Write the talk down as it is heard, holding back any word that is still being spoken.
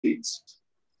leads.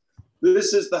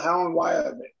 This is the how and why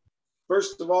of it.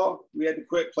 First of all, we had to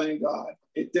quit playing God.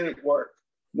 It didn't work.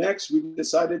 Next, we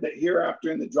decided that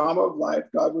hereafter in the drama of life,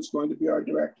 God was going to be our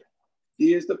director.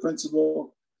 He is the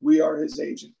principal. We are his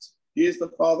agents. He is the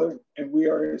father, and we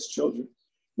are his children.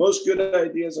 Most good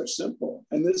ideas are simple,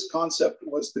 and this concept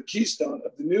was the keystone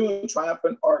of the new and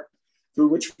triumphant arc through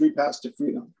which we passed to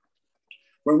freedom.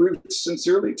 When we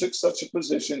sincerely took such a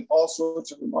position, all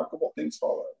sorts of remarkable things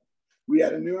followed. We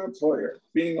had a new employer.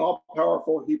 Being all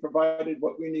powerful, he provided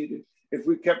what we needed if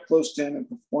we kept close to him and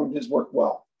performed his work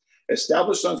well.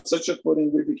 Established on such a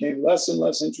footing, we became less and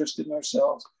less interested in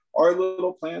ourselves, our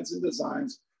little plans and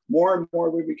designs. More and more,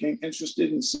 we became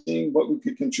interested in seeing what we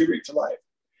could contribute to life.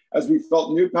 As we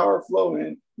felt new power flow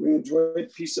in, we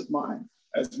enjoyed peace of mind.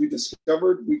 As we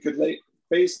discovered we could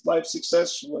face life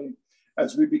successfully,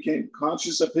 as we became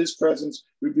conscious of his presence,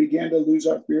 we began to lose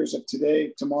our fears of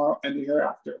today, tomorrow, and the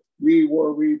hereafter. We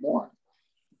were reborn.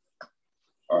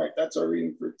 All right, that's our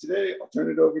reading for today. I'll turn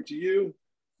it over to you.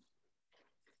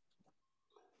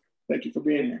 Thank you for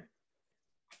being here.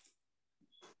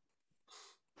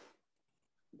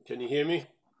 Can you hear me?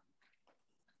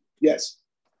 Yes.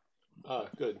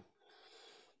 Good.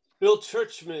 Bill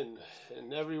Churchman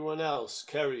and everyone else,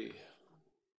 Kerry,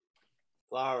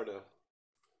 Florida.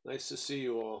 Nice to see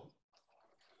you all.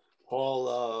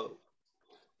 Paul,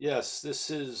 yes, this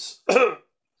is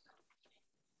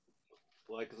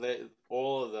like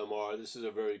all of them are. This is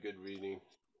a very good reading.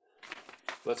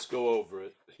 Let's go over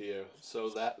it here.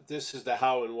 So this is the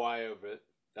how and why of it.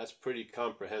 That's pretty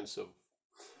comprehensive.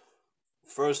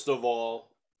 First of all,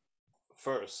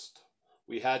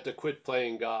 we had to quit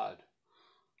playing God.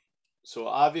 So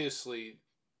obviously,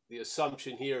 the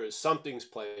assumption here is something's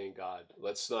playing God.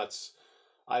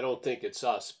 I don't think it's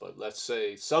us, but let's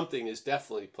say something is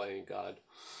definitely playing God.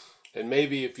 And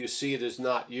maybe if you see it as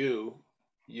not you,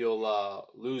 you'll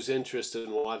lose interest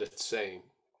in what it's saying.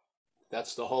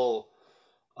 That's the whole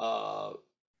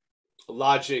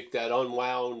logic that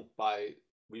unwound by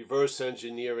reverse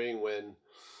engineering when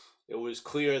it was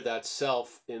clear that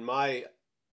self, in my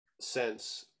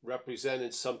sense,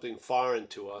 represented something foreign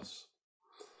to us,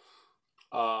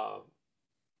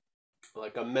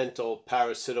 like a mental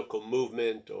parasitical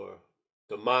movement or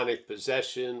demonic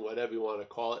possession, whatever you want to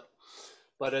call it.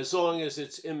 But as long as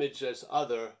it's imaged as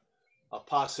other, a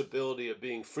possibility of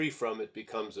being free from it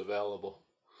becomes available.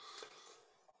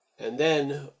 And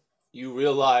then you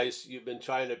realize you've been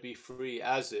trying to be free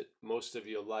as it most of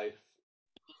your life.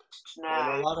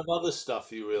 And a lot of other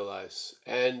stuff you realize.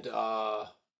 And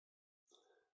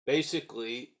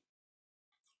basically,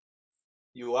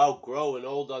 you outgrow an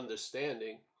old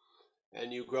understanding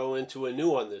and you grow into a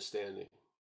new understanding,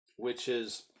 which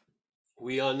is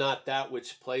we are not that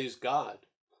which plays God.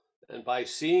 And by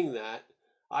seeing that,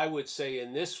 I would say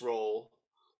in this role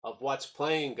of what's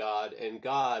playing God and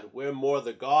God, we're more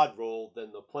the God role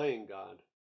than the playing God.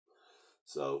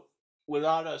 So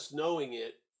without us knowing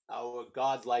it, our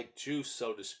godlike juice,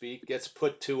 so to speak, gets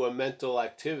put to a mental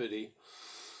activity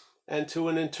and to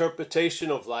an interpretation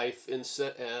of life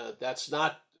that's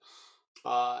not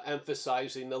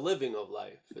emphasizing the living of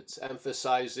life. It's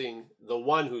emphasizing the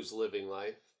one who's living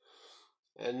life.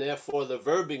 And therefore the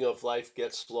verbing of life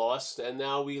gets lost. And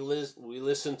now we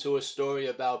listen to a story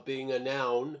about being a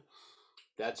noun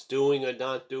that's doing or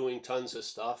not doing tons of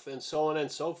stuff, and so on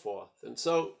and so forth. And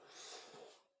so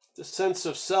the sense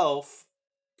of self,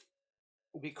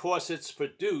 because it's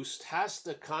produced, has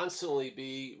to constantly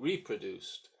be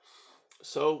reproduced.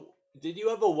 So did you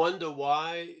ever wonder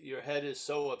why your head is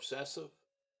so obsessive?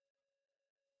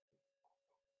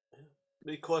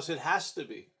 Because it has to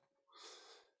be.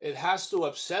 It has to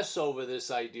obsess over this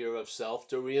idea of self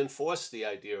to reinforce the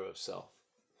idea of self.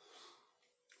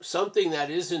 Something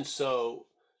that isn't so,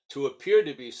 to appear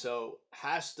to be so,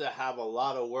 has to have a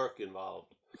lot of work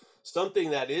involved.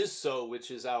 Something that is so, which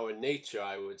is our nature,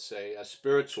 I would say, a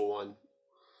spiritual one,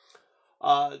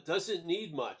 doesn't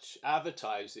need much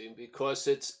advertising because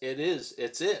it's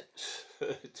it.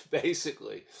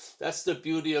 Basically, that's the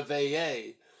beauty of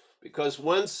AA, because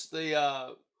once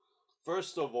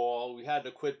first of all, we had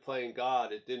to quit playing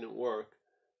God. It didn't work.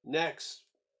 Next,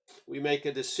 we make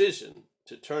a decision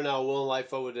to turn our will and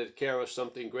life over to the care of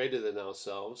something greater than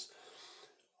ourselves,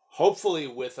 hopefully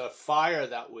with a fire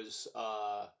that was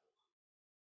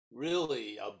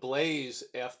really ablaze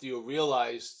after you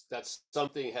realized that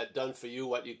something had done for you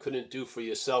what you couldn't do for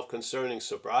yourself concerning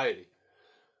sobriety.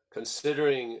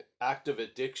 Considering active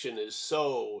addiction is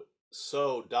so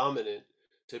dominant,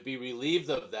 to be relieved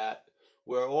of that,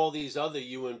 where all these other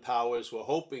UN powers were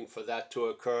hoping for that to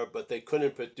occur, but they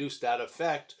couldn't produce that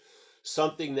effect,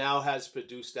 something now has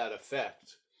produced that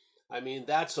effect. I mean,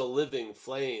 that's a living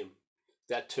flame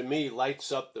that to me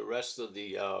lights up the rest of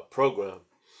the program.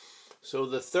 So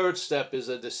the third step is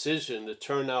a decision to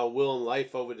turn our will and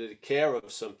life over to the care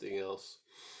of something else.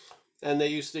 And they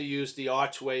used to use the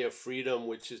archway of freedom,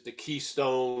 which is the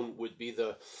keystone, would be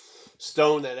the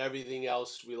stone that everything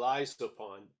else relies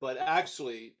upon. But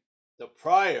actually, the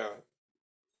prior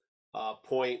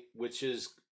point, which is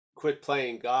quit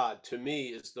playing God, to me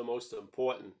is the most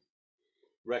important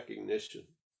recognition.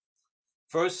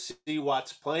 First, see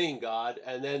what's playing God,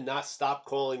 and then not stop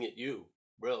calling it you,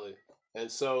 really. And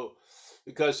so,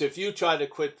 because if you try to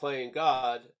quit playing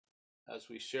God, as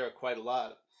we share quite a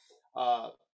lot, uh,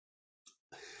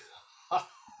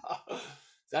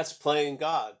 that's playing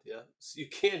God. Yeah, so you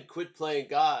can't quit playing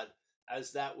God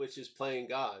as that which is playing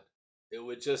God. It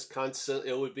would just constant.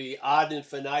 It would be ad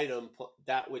infinitum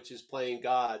that which is playing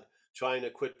God trying to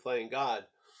quit playing God.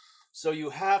 So you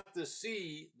have to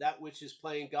see that which is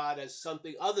playing God as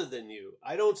something other than you.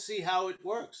 I don't see how it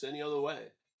works any other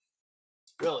way,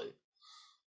 really,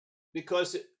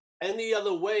 because any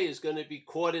other way is going to be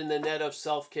caught in the net of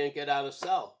self can't get out of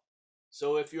self.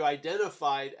 So if you're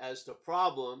identified as the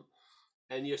problem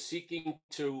and you're seeking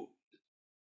to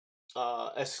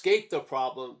escape the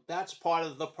problem, that's part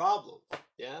of the problem.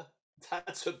 Yeah,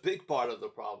 that's a big part of the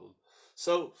problem.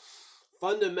 So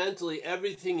fundamentally,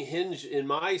 everything in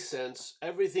my sense,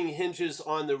 everything hinges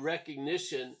on the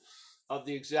recognition of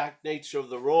the exact nature of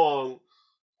the wrong,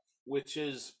 which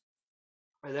is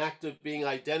an act of being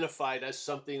identified as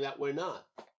something that we're not.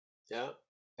 Yeah,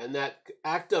 and that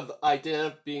act of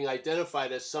being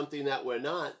identified as something that we're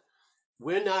not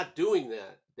doing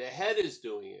that. The head is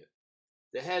doing it.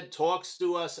 The head talks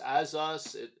to us as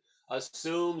us. It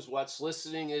assumes what's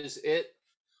listening is it.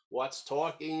 What's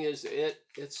talking is it.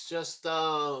 It's just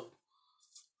self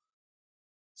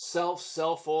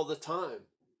all the time.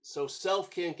 So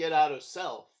self can't get out of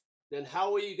self. Then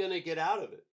how are you going to get out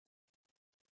of it?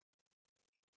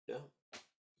 Yeah.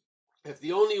 If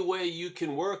the only way you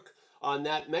can work on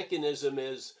that mechanism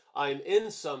is I'm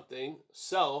in something,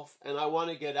 self, and I want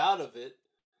to get out of it,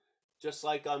 just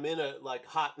like I'm in a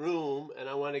hot room and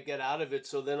I want to get out of it,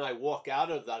 so then I walk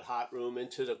out of that hot room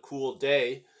into the cool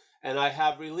day and I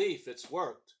have relief. It's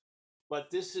worked. But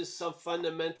this is some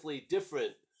fundamentally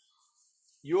different.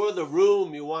 You're the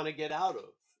room you want to get out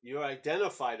of. You're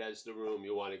identified as the room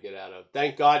you want to get out of.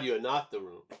 Thank God you're not the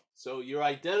room. So you're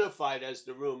identified as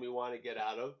the room you want to get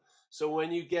out of. So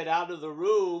when you get out of the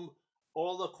room,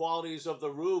 all the qualities of the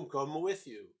room come with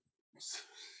you.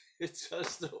 It's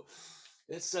just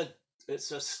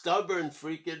it's a stubborn,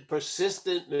 freaking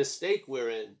persistent mistake we're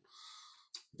in,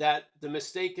 that the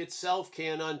mistake itself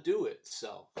can't undo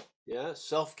itself. Yeah,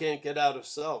 self can't get out of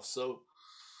self. So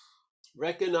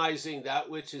recognizing that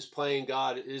which is playing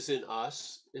God isn't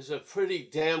us is a pretty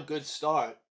damn good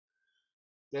start.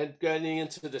 Then getting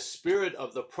into the spirit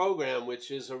of the program,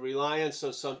 which is a reliance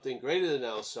on something greater than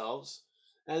ourselves,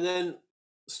 and then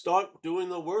start doing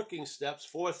the working steps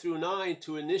 4 through 9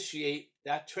 to initiate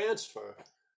that transfer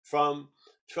from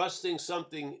trusting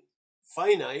something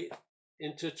finite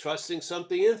into trusting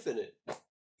something infinite.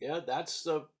 Yeah,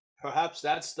 perhaps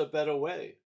that's the better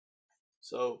way.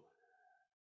 So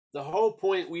the whole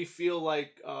point, we feel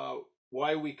like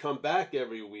why we come back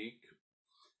every week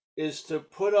is to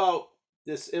put out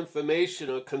this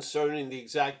information concerning the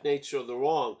exact nature of the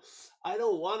wrong. I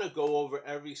don't want to go over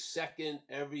every second,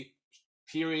 every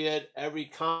period, every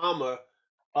comma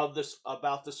of this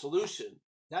about the solution.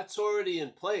 That's already in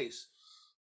place.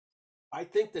 I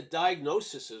think the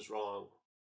diagnosis is wrong.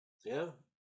 Yeah,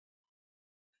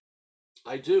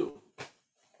 I do.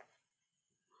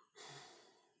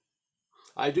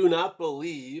 I do not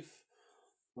believe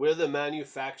we're the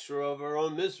manufacturer of our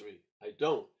own misery. I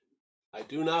don't. I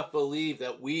do not believe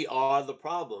that we are the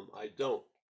problem. I don't.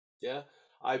 Yeah.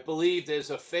 I believe there's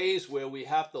a phase where we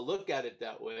have to look at it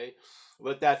that way,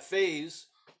 but that phase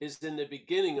is in the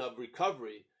beginning of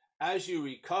recovery. As you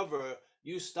recover,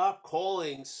 you stop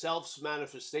calling self's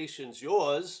manifestations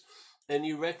yours and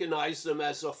you recognize them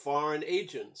as a foreign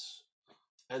agents.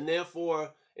 And therefore,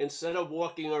 instead of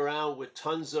walking around with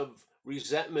tons of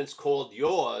resentments called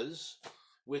yours,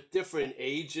 with different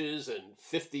ages and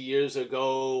 50 years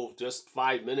ago, just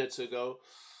 5 minutes ago,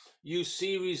 you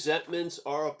see resentments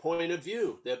are a point of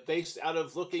view. They're based out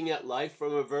of looking at life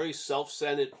from a very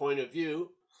self-centered point of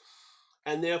view.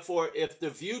 And therefore, if the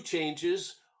view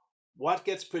changes, what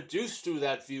gets produced through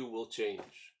that view will change.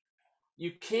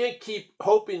 You can't keep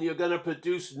hoping you're going to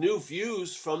produce new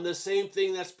views from the same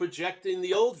thing that's projecting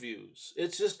the old views.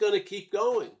 It's just going to keep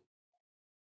going.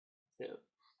 Yeah.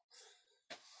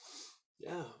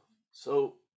 Yeah.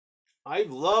 So I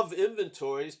love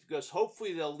inventories because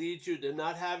hopefully they'll lead you to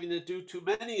not having to do too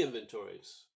many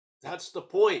inventories. That's the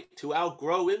point, to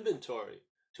outgrow inventory,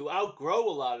 to outgrow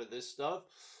a lot of this stuff,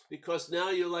 because now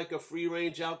you're like a free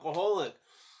range alcoholic.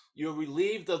 You're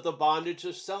relieved of the bondage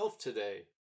of self today,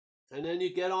 and then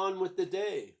you get on with the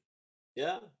day.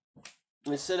 Yeah.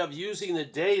 Instead of using the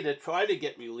day to try to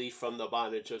get relief from the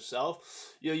bondage of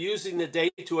self, you're using the day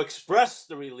to express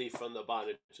the relief from the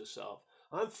bondage of self.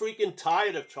 I'm freaking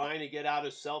tired of trying to get out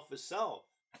of self as self.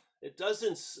 It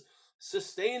doesn't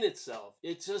sustain itself.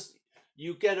 It's just,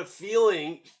 you get a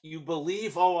feeling, you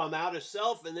believe, oh, I'm out of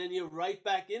self, and then you're right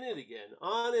back in it again,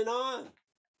 on and on.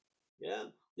 Yeah.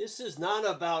 This is not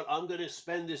about, I'm going to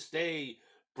spend this day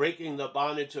breaking the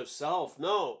bondage of self.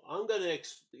 No, I'm going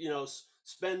to,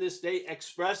 spend this day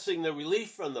expressing the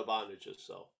relief from the bondage of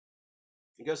self.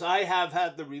 Because I have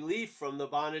had the relief from the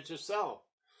bondage of self.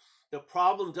 The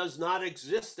problem does not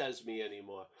exist as me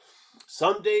anymore.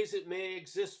 Some days it may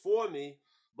exist for me,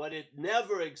 but it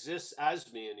never exists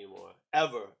as me anymore.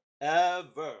 Ever.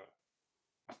 Ever.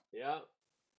 Yeah.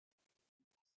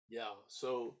 Yeah.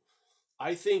 So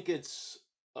I think it's,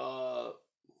 uh,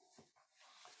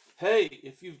 hey,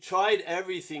 if you've tried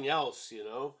everything else,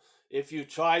 if you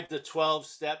tried the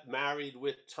 12-step married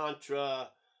with Tantra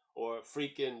or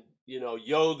freaking,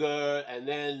 yoga, and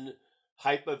then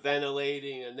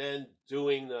hyperventilating, and then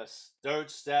doing the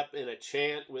third step in a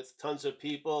chant with tons of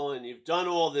people, and you've done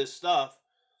all this stuff,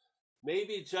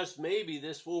 maybe, just maybe,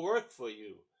 this will work for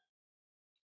you.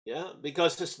 Yeah,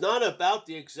 because it's not about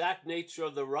the exact nature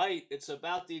of the right, it's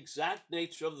about the exact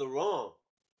nature of the wrong.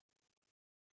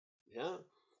 Yeah.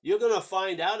 You're going to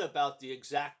find out about the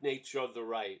exact nature of the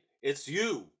right. It's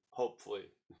you, hopefully.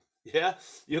 Yeah.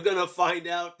 You're going to find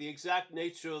out the exact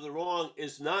nature of the wrong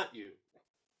is not you,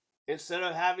 instead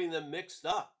of having them mixed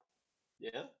up.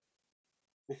 Yeah.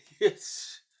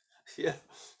 It's, yeah.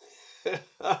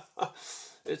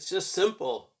 It's just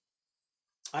simple.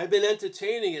 I've been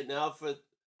entertaining it now for,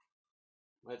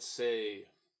 let's say,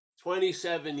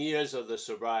 27 years of the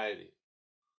sobriety.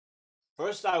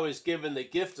 First, I was given the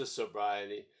gift of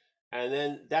sobriety, and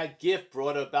then that gift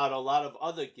brought about a lot of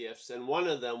other gifts, and one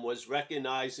of them was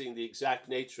recognizing the exact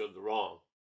nature of the wrong.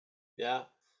 Yeah.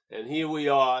 And here we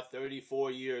are,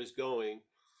 34 years going.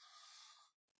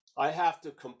 I have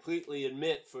to completely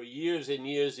admit, for years and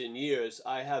years and years,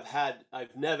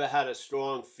 I've never had a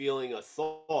strong feeling or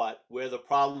thought where the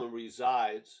problem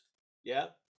resides. Yeah.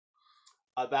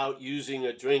 About using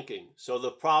or drinking. So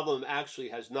the problem actually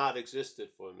has not existed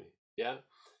for me. Yeah.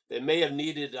 They may have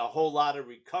needed a whole lot of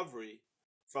recovery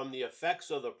from the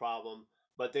effects of the problem,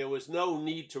 but there was no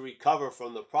need to recover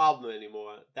from the problem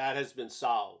anymore. That has been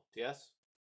solved. Yes?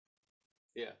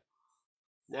 Yeah.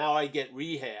 Now I get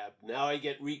rehab. Now I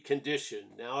get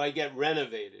reconditioned. Now I get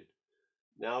renovated.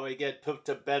 Now I get put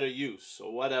to better use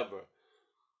or whatever.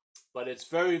 But it's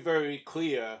very, very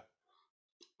clear,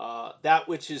 that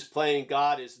which is playing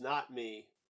God is not me.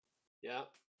 Yeah.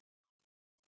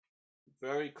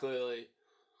 Very clearly,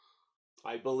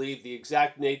 I believe the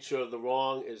exact nature of the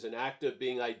wrong is an act of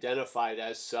being identified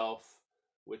as self,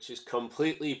 which is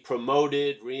completely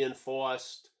promoted,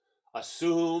 reinforced,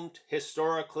 assumed,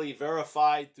 historically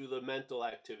verified through the mental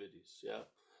activities. Yeah.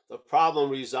 The problem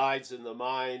resides in the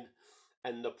mind,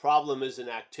 and the problem is an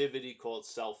activity called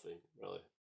selfing, really.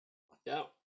 Yeah.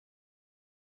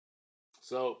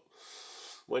 So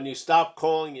when you stop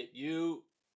calling it you,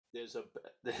 there's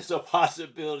a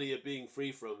possibility of being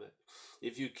free from it.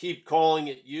 If you keep calling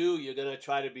it you, you're going to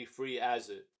try to be free as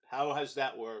it. How has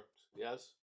that worked?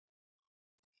 Yes.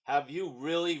 Have you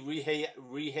really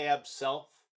rehab self?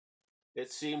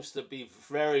 It seems to be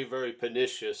very, very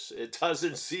pernicious. It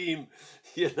doesn't seem,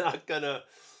 you're not gonna,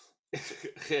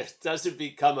 it doesn't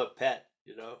become a pet,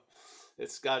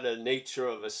 It's got a nature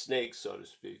of a snake, so to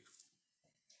speak.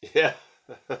 Yeah.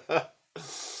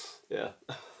 Yeah.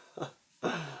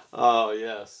 Oh,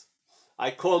 yes.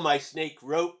 I call my snake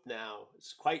rope now.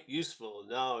 It's quite useful.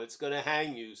 No, it's going to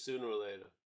hang you sooner or later.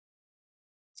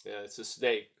 Yeah, it's a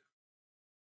snake.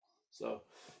 So,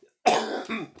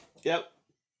 yep,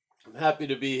 I'm happy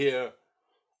to be here.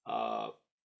 Uh,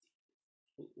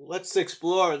 let's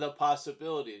explore the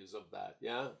possibilities of that.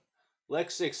 Yeah.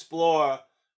 Let's explore,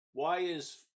 why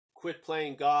is quit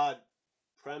playing God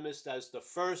premised as the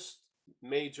first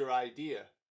major idea?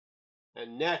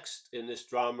 And next in this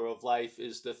drama of life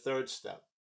is the third step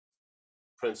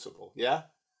principle. Yeah.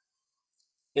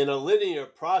 In a linear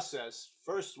process,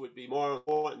 first would be more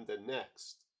important than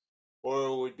next,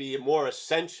 or would be more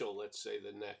essential, let's say,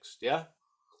 than next. Yeah.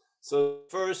 So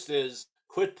first is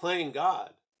quit playing God.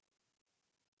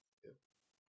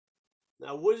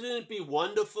 Now, wouldn't it be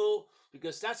wonderful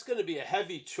because that's going to be a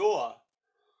heavy chore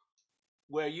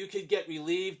where you could get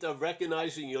relieved of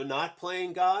recognizing you're not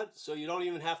playing God, so you don't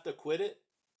even have to quit it.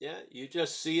 Yeah, you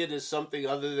just see it as something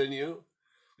other than you,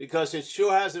 because it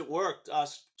sure hasn't worked,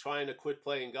 us trying to quit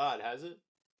playing God, has it?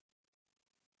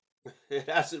 It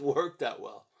hasn't worked that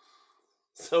well.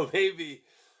 So maybe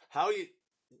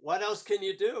what else can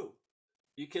you do?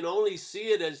 You can only see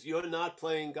it as you're not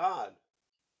playing God.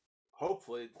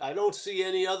 Hopefully, I don't see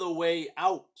any other way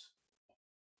out.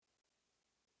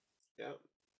 Yeah,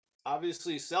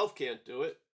 obviously, self can't do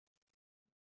it.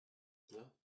 Yeah.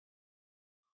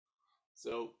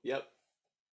 So, yep.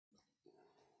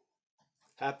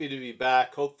 Happy to be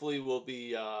back. Hopefully, we'll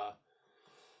be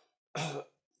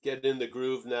getting in the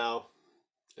groove now,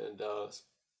 and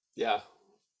yeah,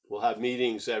 we'll have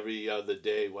meetings every other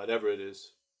day, whatever it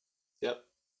is. Yep.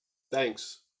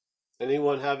 Thanks.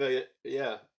 Anyone have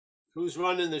yeah? Who's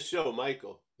running the show,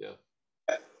 Michael? Yeah.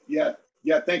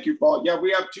 Yeah. Thank you, Paul. Yeah,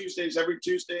 we have Tuesdays every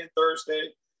Tuesday and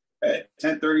Thursday at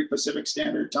 10:30 Pacific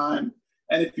Standard Time.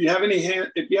 And if you have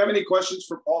any questions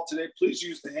for Paul today, please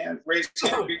use the raise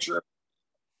hand feature.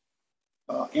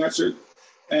 Answered.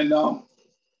 And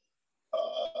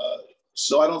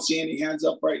so I don't see any hands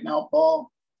up right now,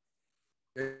 Paul.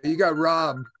 You got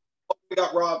Rob. We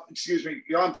got Rob. Excuse me.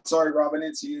 I'm sorry, Rob. I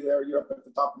didn't see you there. You're up at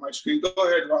the top of my screen. Go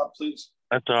ahead, Rob, please.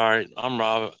 That's all right. I'm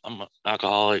Rob. I'm an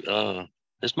alcoholic.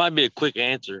 This might be a quick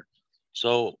answer.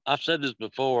 So I've said this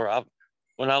before.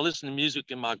 When I listen to music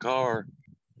in my car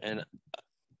and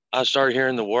I start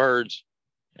hearing the words,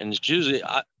 and it's usually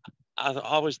I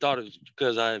always thought it was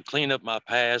because I had cleaned up my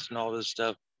past and all this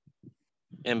stuff.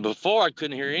 And before I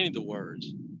couldn't hear any of the words.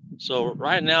 So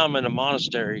right now I'm in a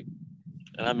monastery,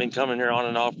 and I've been coming here on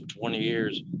and off for 20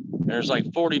 years. And there's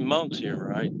like 40 monks here,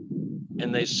 right?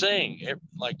 And they sing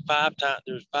like 5 times.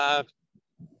 There's 5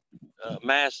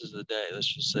 masses a day. Let's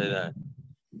just say that.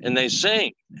 And they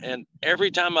sing. And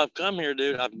every time I've come here,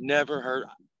 dude, I've never heard.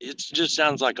 It just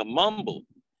sounds like a mumble.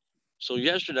 So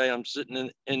yesterday I'm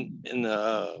sitting in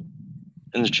the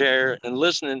chair and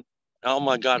listening. Oh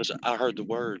my God, I heard the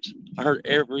words. I heard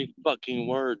every fucking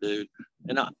word, dude.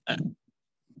 And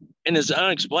it's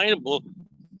unexplainable.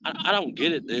 I don't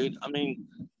get it, dude. I mean,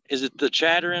 is it the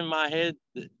chatter in my head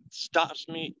that stops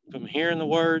me from hearing the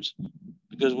words?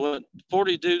 Because what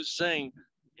 40 dudes sing,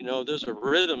 there's a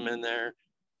rhythm in there.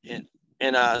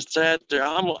 And I sat there,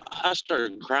 I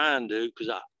started crying, dude,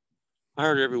 because I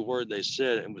heard every word they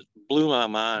said, and it blew my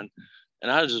mind.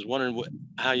 And I was just wondering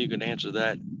how you could answer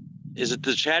that. Is it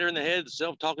the chatter in the head, the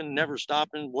self-talking, never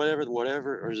stopping,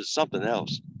 whatever, or is it something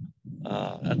else?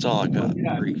 That's all I got.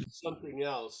 Yeah, something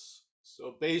else.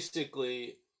 So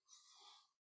basically,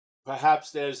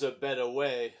 perhaps there's a better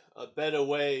way. A better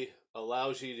way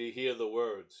allows you to hear the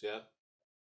words, yeah?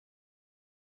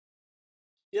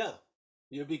 Yeah.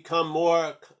 You become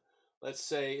more, let's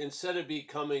say, instead of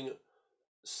becoming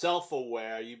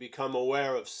self-aware, you become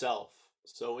aware of self.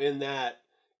 So in that,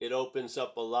 it opens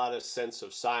up a lot of sense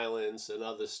of silence and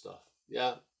other stuff.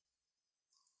 Yeah.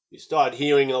 You start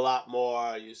hearing a lot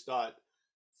more. You start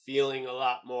feeling a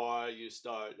lot more. You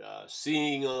start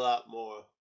seeing a lot more.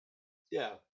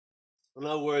 Yeah. In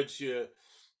other words, you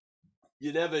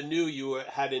never knew you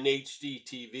had an HD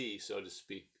TV, so to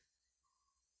speak.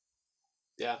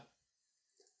 Yeah.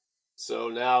 So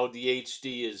now the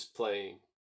HD is playing.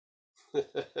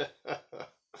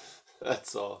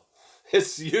 That's all.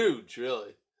 It's huge,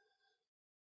 really.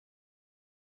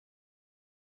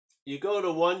 You go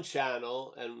to one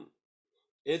channel and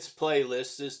its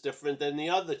playlist is different than the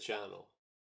other channel.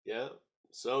 Yeah.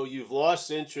 So you've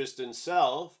lost interest in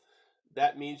self.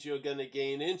 That means you're going to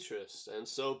gain interest. And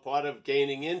so part of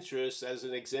gaining interest, as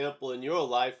an example in your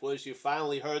life, was you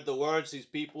finally heard the words these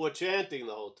people were chanting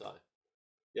the whole time.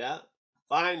 Yeah.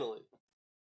 Finally.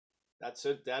 That's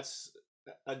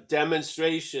a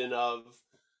demonstration of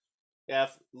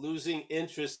if losing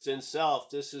interest in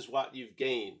self, this is what you've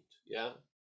gained. Yeah.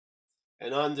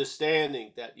 An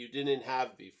understanding that you didn't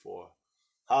have before.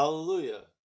 Hallelujah.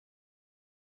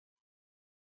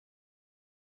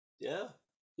 Yeah.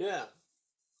 Yeah.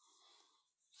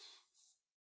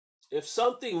 If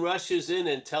something rushes in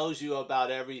and tells you about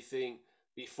everything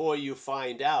before you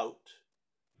find out,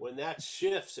 when that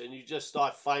shifts and you just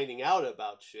start finding out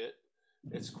about shit,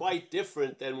 it's quite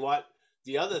different than what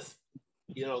the other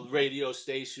radio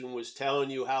station was telling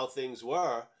you how things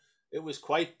were. It was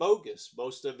quite bogus,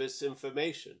 most of its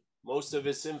information. Most of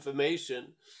its information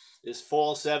is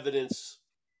false evidence,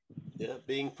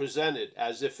 being presented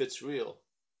as if it's real.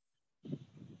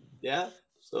 Yeah?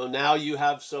 So now you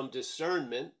have some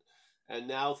discernment, and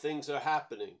now things are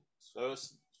happening. So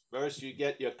First, you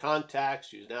get your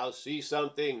contacts. You now see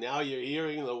something. Now you're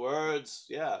hearing the words.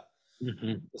 Yeah.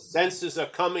 Mhm. The senses are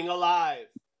coming alive.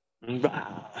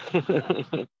 Rah.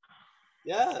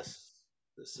 Yes.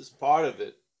 This is part of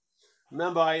it.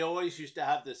 Remember, I always used to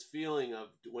have this feeling of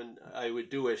when I would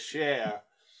do a share,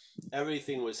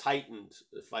 everything was heightened.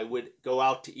 If I would go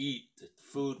out to eat, the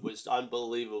food was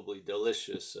unbelievably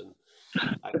delicious, and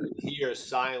I could hear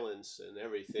silence and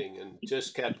everything, and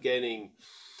just kept getting.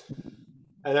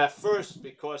 And at first,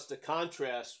 because the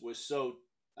contrast was so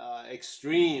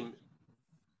extreme,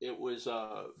 it was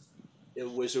it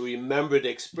was a remembered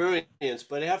experience.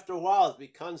 But after a while, it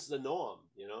becomes the norm.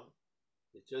 You know,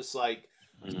 it's just like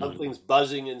something's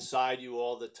buzzing inside you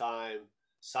all the time.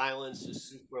 Silence is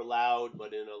super loud,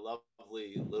 but in a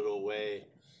lovely little way.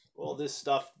 All this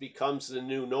stuff becomes the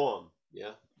new norm.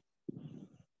 Yeah.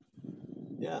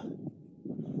 Yeah.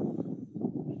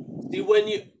 See, when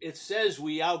it says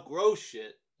we outgrow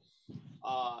shit,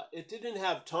 it didn't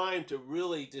have time to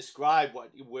really describe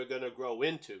what we're going to grow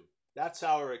into. That's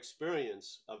our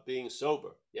experience of being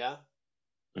sober. Yeah.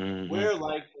 Mhm. We're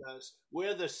like,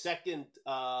 we're the second,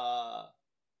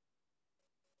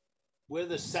 we're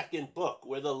the second book.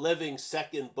 We're the living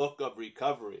second book of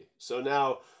recovery. So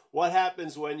now, what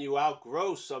happens when you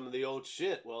outgrow some of the old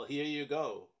shit? Well, here you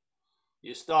go.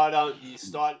 You start out. You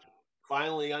start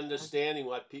finally understanding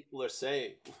what people are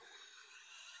saying.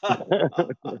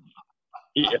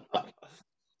 Yeah,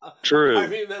 I true.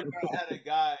 remember I had a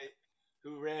guy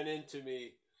who ran into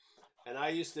me, and I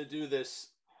used to do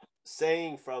this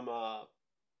saying from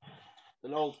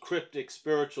an old cryptic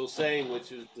spiritual saying,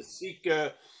 which is the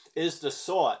seeker is the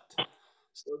sought.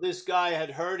 So this guy had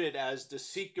heard it as the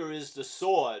seeker is the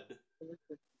sword.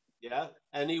 Yeah.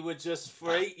 And he would just,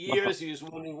 for 8 years, he was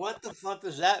wondering, what the fuck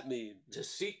does that mean? The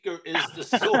seeker is the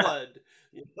sword.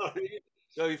 You know what I mean?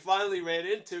 So he finally ran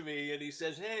into me and he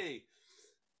says, hey,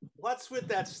 what's with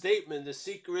that statement? The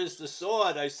seeker is the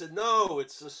sword. I said, no,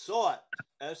 it's the sought.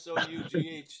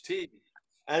 SOUGHT.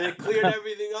 And it cleared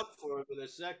everything up for him in a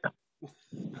second.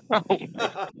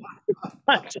 Oh,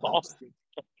 that's awesome.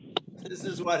 This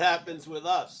is what happens with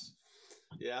us.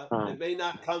 Yeah. Oh, It may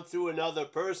not come through another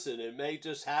person. It may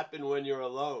just happen when you're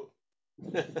alone.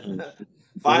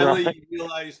 Finally, right. you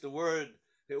realize the word,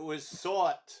 it was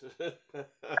sought.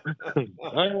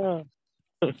 Ah.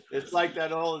 It's like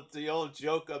the old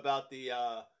joke about the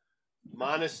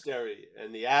monastery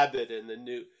and the abbot and the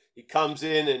new. He comes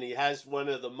in and he has one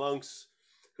of the monks,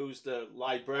 who's the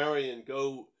librarian,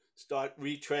 go start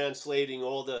retranslating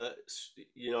all the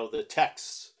the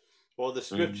texts, all the Mhm.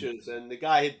 scriptures, and the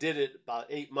guy had did it about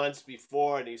 8 months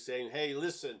before, and he's saying, "Hey,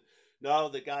 listen." No,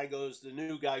 the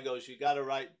new guy goes, you got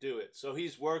to do it. So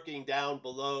he's working down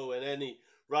below, and then he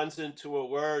runs into a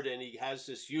word, and he has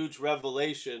this huge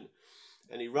revelation,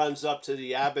 and he runs up to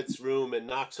the abbot's room and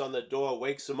knocks on the door,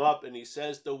 wakes him up, and he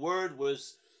says the word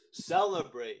was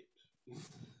celebrate,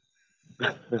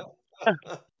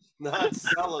 not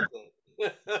celibate.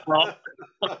 Oh,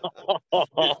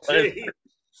 it changed.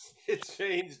 It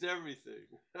changed everything.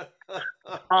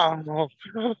 oh,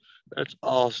 that's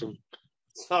awesome.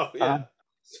 So I, yeah.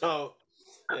 So,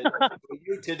 and for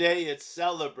you today, it's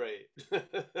celebrate.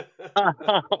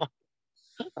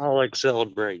 I like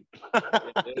celebrate. Yeah,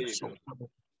 there you So, go.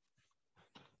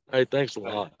 hey, thanks a All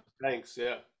right. lot. Thanks.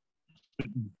 Yeah.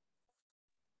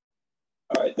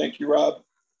 All right, thank you, Rob.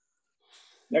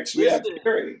 Next, we have Listen,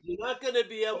 Terry. you're not going to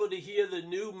be able to hear the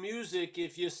new music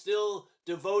if you're still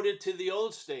devoted to the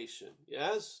old station.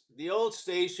 Yes? The old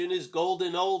station is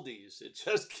golden oldies. It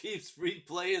just keeps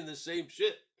replaying the same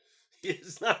shit.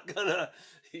 It's not going to.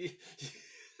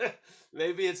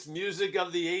 Maybe it's music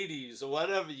of the 80s or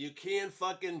whatever. You can't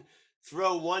fucking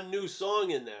throw one new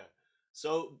song in there.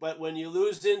 So, but when you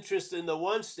lose interest in the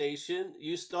one station,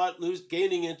 you start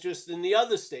gaining interest in the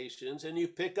other stations, and you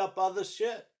pick up other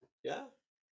shit. Yeah?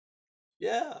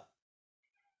 Yeah.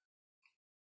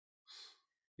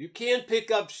 You can't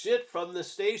pick up shit from the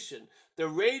station. The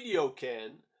radio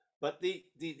can, but the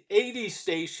 80s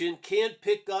station can't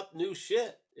pick up new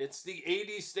shit. It's the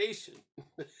 80s station.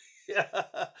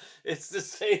 Yeah. It's the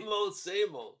same old,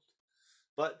 same old.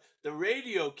 But the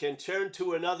radio can turn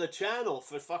to another channel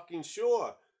for fucking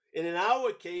sure. And in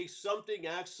our case, something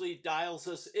actually dials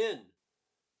us in.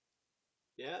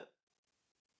 Yeah.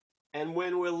 And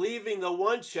when we're leaving the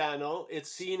one channel,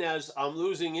 it's seen as I'm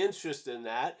losing interest in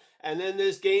that. And then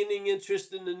there's gaining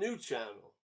interest in the new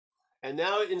channel. And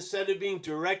now instead of being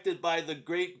directed by the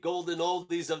great golden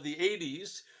oldies of the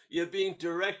 80s, you're being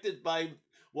directed by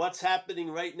what's happening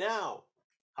right now.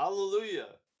 Hallelujah.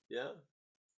 Yeah.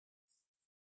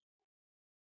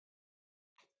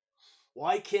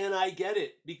 Why can't I get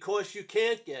it? Because you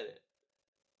can't get it.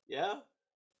 Yeah?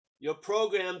 You're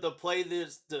programmed to play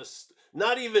this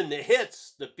not even the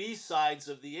hits, the B-sides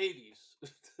of the 80s.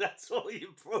 That's all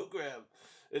you program.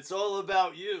 It's all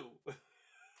about you.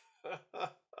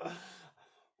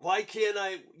 Why can't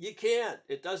I? You can't.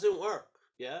 It doesn't work.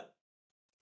 Yeah?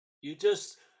 You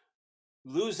just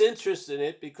lose interest in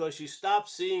it because you stop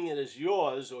seeing it as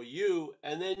yours or you,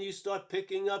 and then you start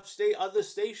picking up other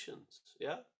stations.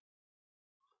 Yeah?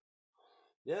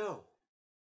 Yeah.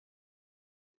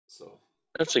 So,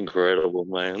 That's incredible,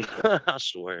 man. I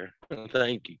swear.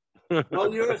 Thank you.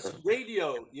 well, you're a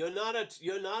radio. You're not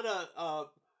a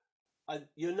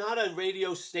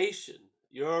radio station.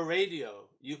 You're a radio.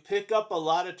 You pick up a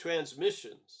lot of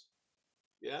transmissions.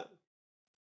 Yeah.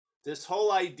 This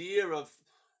whole idea of,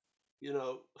 you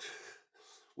know,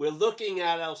 we're looking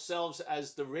at ourselves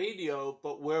as the radio,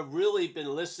 but we're really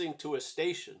been listening to a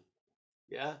station.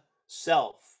 Yeah.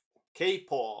 Self,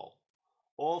 K-Paul,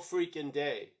 all freaking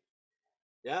day.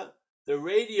 Yeah. The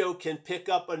radio can pick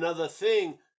up another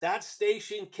thing. That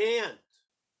station can't.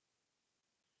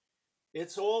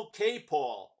 It's all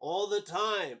K-Paul all the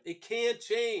time. It can't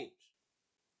change.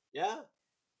 Yeah.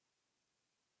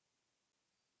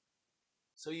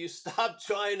 So you stop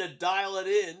trying to dial it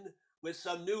in with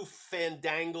some new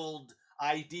fandangled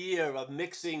idea of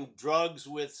mixing drugs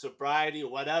with sobriety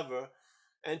or whatever,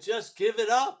 and just give it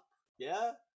up.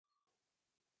 Yeah.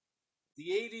 The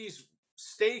 80s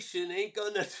station ain't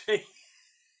gonna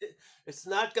it's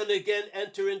not gonna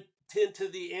enter into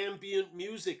the ambient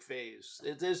music phase.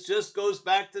 It just goes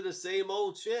back to the same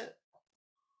old shit.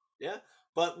 Yeah.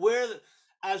 But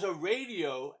as a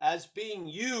radio, as being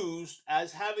used,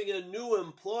 as having a new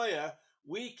employer,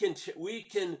 we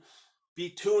can be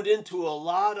tuned into a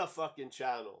lot of fucking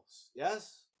channels.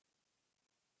 Yes.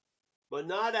 But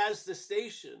not as the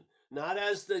station, not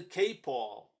as the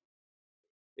K-Paul.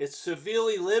 It's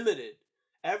severely limited.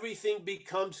 Everything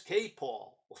becomes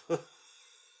K-Paul.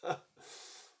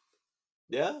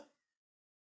 Yeah.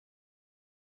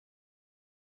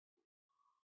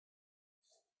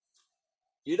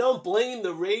 You don't blame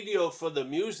the radio for the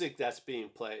music that's being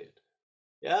played.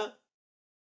 Yeah.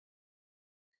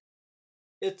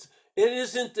 It's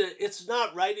it's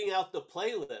not writing out the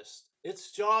playlist.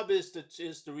 Its job is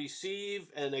to receive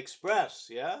and express.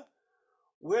 Yeah.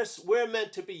 We're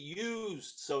meant to be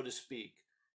used, so to speak.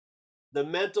 The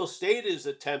mental state is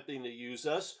attempting to use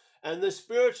us, and the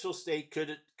spiritual state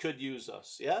could use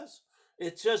us. Yes.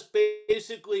 It's just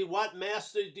basically, what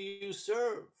master do you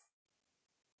serve?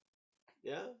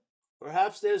 Yeah.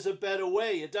 Perhaps there's a better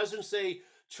way. It doesn't say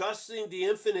trusting the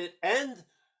infinite and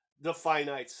the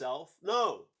finite self.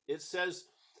 No, it says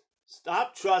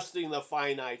stop trusting the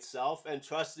finite self and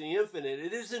trust the infinite.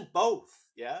 It isn't both.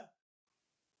 Yeah.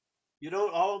 You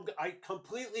don't, oh, I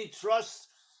completely trust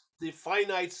the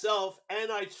finite self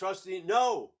and I trust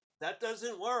no, that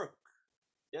doesn't work.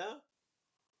 Yeah.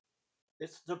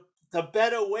 It's the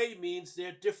better way means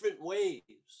they're different ways.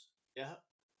 Yeah.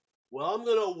 Well, I'm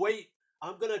going to wait.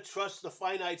 I'm going to trust the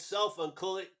finite self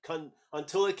until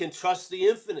it can trust the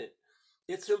infinite.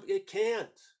 It can't.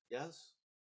 Yes.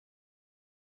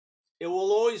 It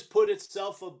will always put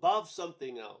itself above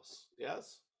something else.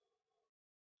 Yes.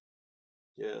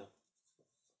 Yeah.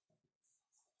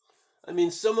 I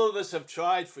mean, some of us have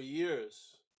tried for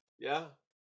years. Yeah.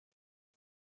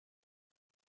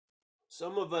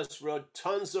 Some of us wrote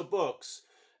tons of books,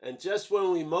 and just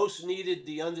when we most needed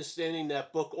the understanding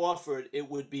that book offered, it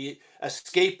would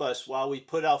escape us while we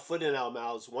put our foot in our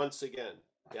mouths once again.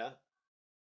 Yeah.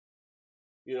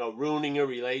 Ruining a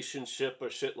relationship or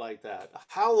shit like that.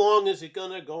 How long is it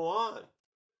going to go on?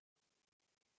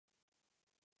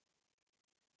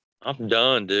 I'm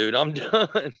done, dude. I'm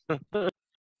done.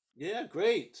 Yeah,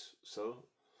 great. So,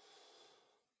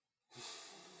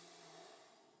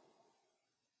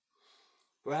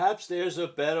 perhaps there's a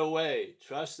better way.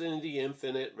 Trust in the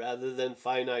infinite rather than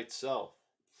finite self.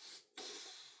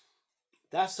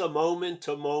 That's a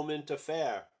moment-to-moment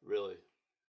affair, really.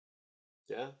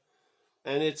 Yeah.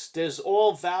 And there's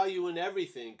all value in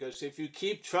everything, because if you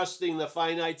keep trusting the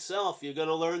finite self, you're going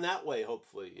to learn that way,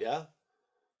 hopefully. Yeah.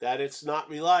 That it's not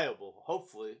reliable.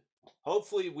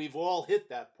 Hopefully we've all hit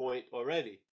that point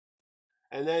already.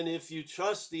 And then if you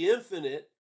trust the infinite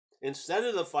instead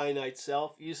of the finite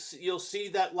self, you'll see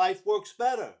that life works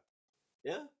better.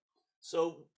 Yeah.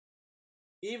 So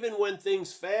even when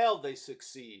things fail, they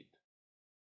succeed.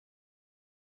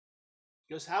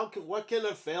 Because what can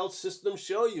a failed system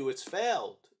show you? It's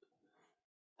failed.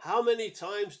 How many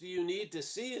times do you need to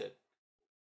see it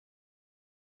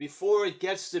before it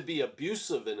gets to be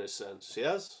abusive in a sense?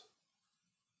 Yes.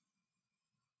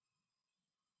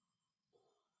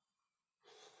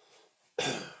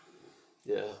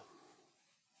 Yeah.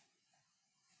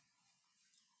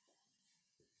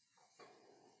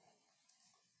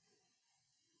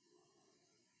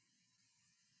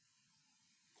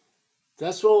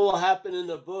 That's what will happen in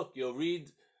the book. You'll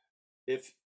read,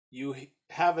 if you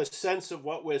have a sense of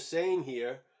what we're saying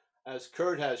here, as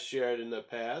Kurt has shared in the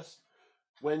past,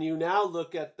 when you now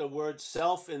look at the word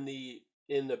self in the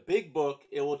big book,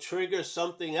 it will trigger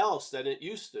something else than it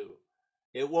used to.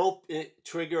 It won't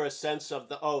trigger a sense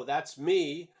of oh, that's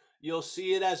me. You'll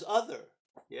see it as other.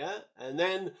 Yeah. And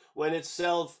then when it's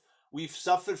we've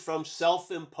suffered from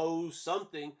self-imposed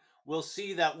something, we'll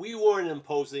see that we weren't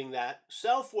imposing that.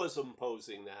 Self was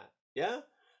imposing that. Yeah.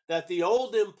 That the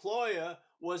old employer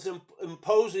was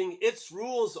imposing its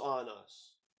rules on us.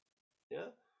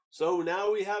 Yeah. So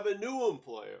now we have a new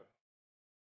employer.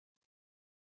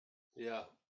 Yeah.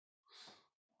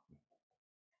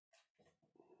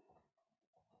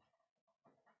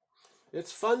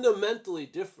 It's fundamentally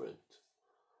different.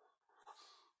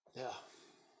 Yeah.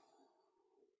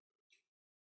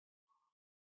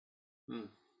 Hmm.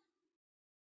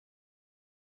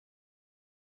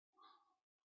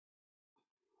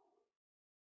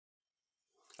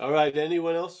 All right.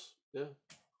 Anyone else? Yeah.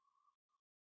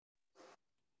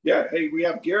 Yeah. Hey, we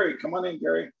have Gary. Come on in,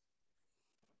 Gary.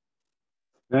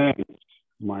 Thanks,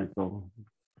 Michael.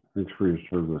 Thanks for your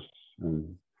service,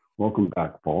 and welcome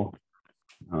back, Paul.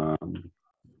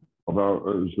 Although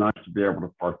it was nice to be able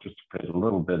to participate a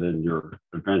little bit in your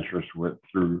adventures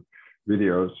through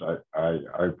videos,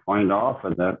 I find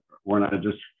often that when I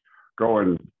just go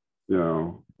and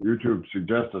YouTube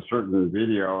suggests a certain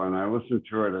video and I listen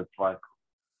to it, it's like,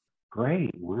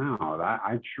 great, wow,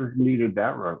 I sure needed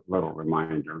that little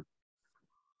reminder.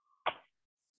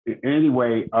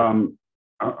 Anyway, I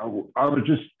was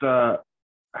just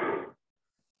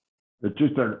it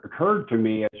just occurred to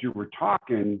me as you were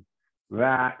talking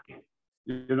that,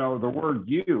 the word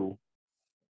you,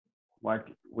 like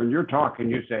when you're talking,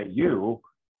 you say you,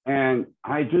 and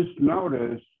I just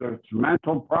noticed this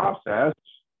mental process,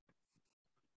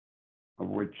 of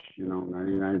which,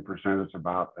 99% is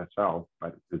about a self,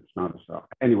 but it's not a self.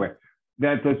 Anyway,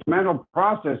 that this mental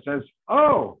process says,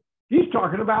 oh, he's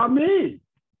talking about me.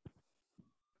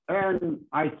 And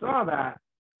I saw that,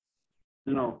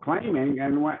 claiming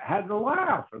and had to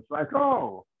laugh. It's like,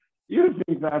 oh, you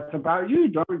think that's about you,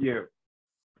 don't you?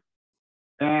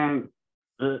 And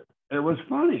it was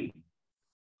funny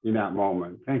in that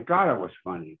moment. Thank God it was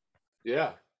funny.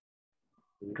 Yeah.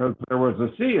 Because there was a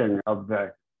seeing of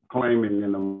that claiming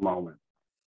in the moment.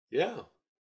 Yeah.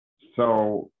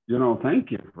 So,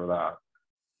 thank you for that.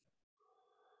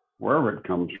 Wherever it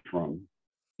comes from.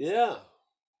 Yeah.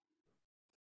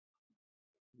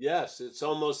 Yes, it's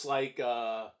almost like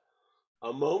a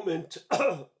moment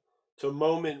to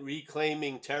moment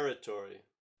reclaiming territory.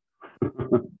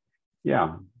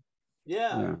 Yeah.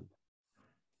 Yeah.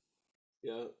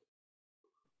 Yeah.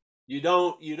 You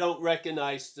don't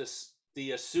recognize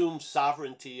the assumed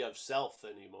sovereignty of self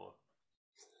anymore.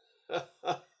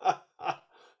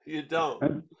 You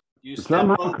don't. You step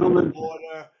over the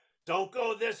border. Don't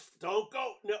go this. Don't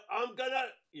go. No, I'm gonna.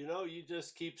 You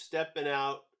just keep stepping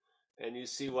out, and you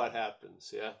see what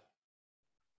happens. Yeah.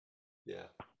 Yeah.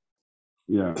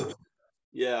 Yeah.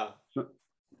 Yeah.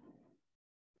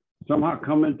 Somehow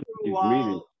come into these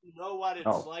meetings. You know what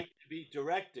it's like to be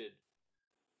directed.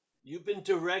 You've been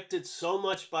directed so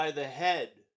much by the head.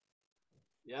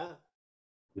 Yeah.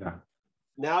 Yeah.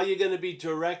 Now you're going to be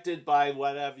directed by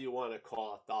whatever you want to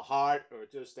call it, the heart or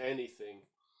just anything,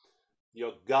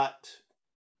 your gut.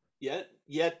 Yet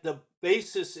the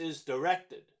basis is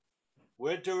directed.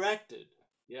 We're directed.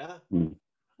 Yeah. Mm-hmm.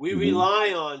 We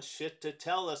rely on shit to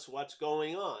tell us what's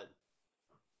going on.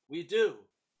 We do.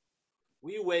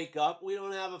 We wake up, we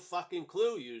don't have a fucking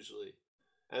clue usually.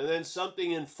 And then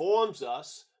something informs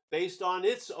us based on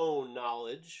its own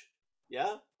knowledge.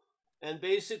 Yeah. And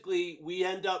basically we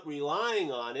end up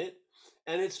relying on it,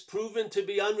 and it's proven to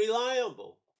be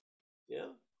unreliable. Yeah.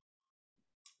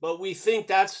 But we think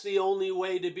that's the only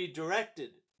way to be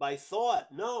directed, by thought.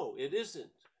 No, it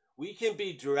isn't. We can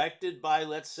be directed by,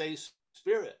 let's say,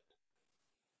 spirit.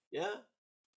 Yeah.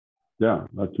 Yeah,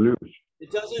 that's news. It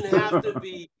doesn't have to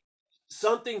be,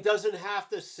 something doesn't have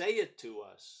to say it to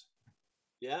us.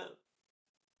 Yeah.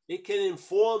 It can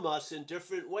inform us in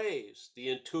different ways. The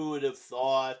intuitive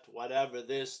thought, whatever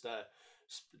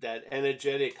that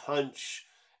energetic hunch.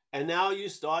 And now you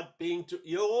start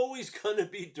you're always going to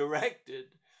be directed,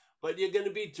 but you're going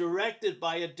to be directed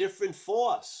by a different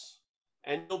force.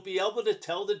 And you'll be able to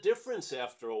tell the difference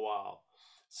after a while.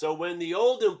 So when the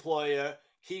old employer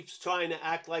keeps trying to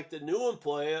act like the new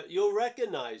employer, you'll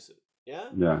recognize it. Yeah?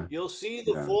 Yeah. You'll see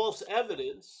the Yeah. false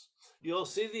evidence. You'll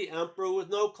see the emperor with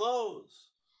no clothes.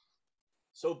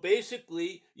 So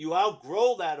basically, you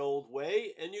outgrow that old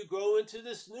way and you grow into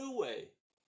this new way.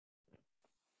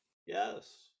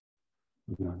 Yes.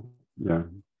 Yeah. Yeah.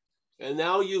 And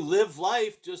now you live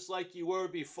life just like you were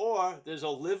before. There's a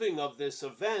living of this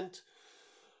event,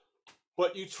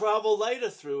 but you travel lighter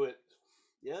through it.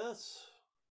 Yes.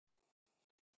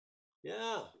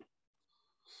 Yeah.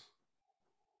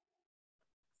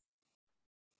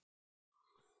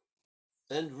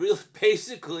 And really,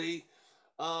 basically,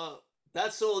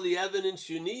 that's all the evidence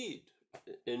you need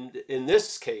in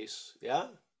this case. Yeah.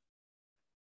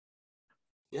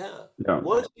 Yeah. Yeah.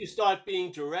 Once you start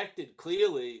being directed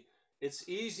clearly, it's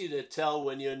easy to tell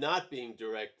when you're not being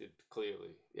directed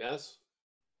clearly. Yes.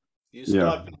 You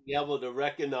start being able to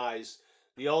recognize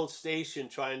the old station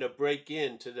trying to break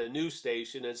into the new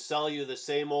station and sell you the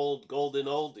same old golden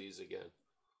oldies again.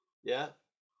 Yeah.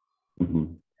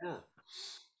 Mm-hmm. Yeah.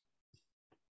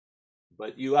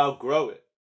 But you outgrow it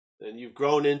and you've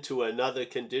grown into another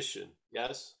condition.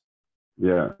 Yes.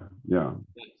 Yeah. Yeah.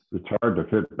 It's hard to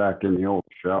fit back in the old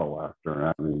shell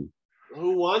after having.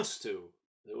 Who wants to?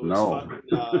 It was No.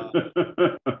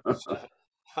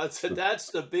 fucking.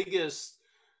 That's the biggest.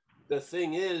 The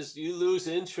thing is, you lose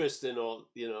interest in all.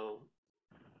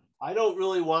 I don't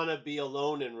really want to be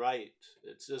alone and right.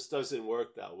 It just doesn't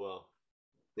work that well.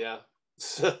 Yeah.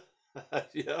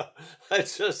 Yeah. I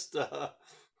just.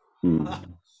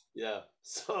 Yeah.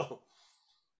 So,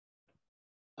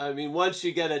 I mean, once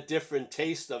you get a different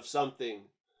taste of something,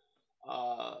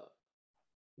 uh,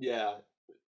 yeah.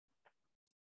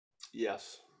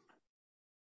 Yes.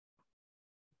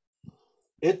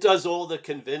 It does all the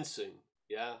convincing.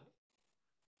 Yeah.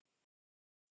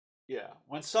 Yeah.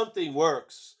 When something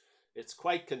works, it's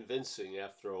quite convincing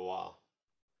after a while.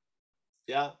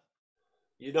 Yeah.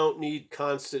 You don't need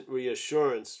constant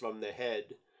reassurance from the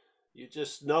head. You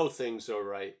just know things are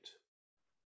right.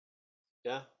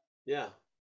 Yeah. Yeah.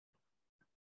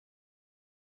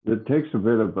 It takes a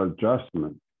bit of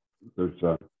adjustment. There's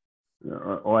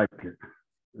like.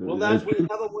 Well, we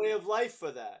have a way of life for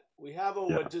that. We have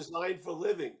a design for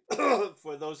living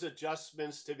for those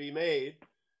adjustments to be made,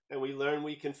 and we learn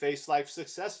we can face life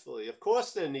successfully. Of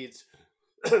course, there needs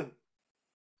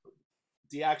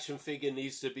the action figure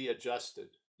needs to be adjusted.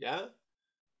 Yeah.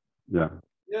 Yeah.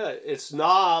 Yeah. Its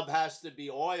knob has to be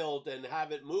oiled and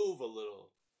have it move a little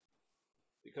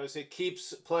because it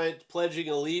keeps pledging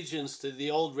allegiance to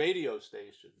the old radio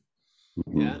station.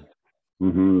 Mm-hmm. Yeah.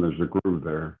 Mm-hmm. There's a groove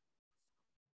there.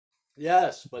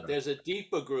 Yes, but there's a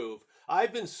deeper groove.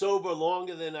 I've been sober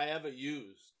longer than I ever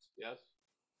used. Yes.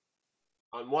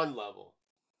 On one level.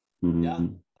 Mm-hmm. Yeah.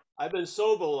 I've been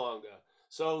sober longer.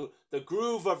 So the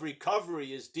groove of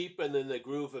recovery is deeper than the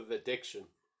groove of addiction,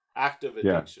 active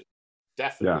addiction.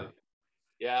 Definitely.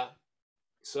 Yeah.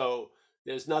 So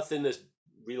there's nothing to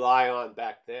rely on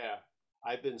back there.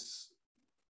 I've been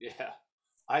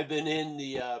in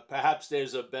the, perhaps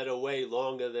there's a better way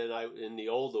longer than in the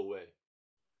older way.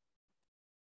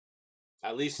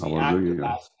 At least the active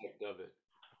aspect of it,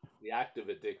 the active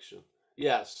addiction.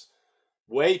 Yes.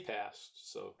 Way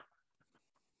past. So,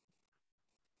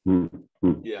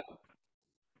 Mm-hmm. yeah.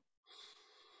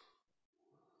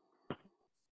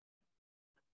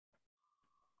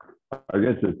 I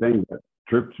guess the thing that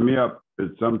trips me up is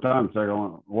sometimes I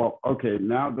go, well, okay,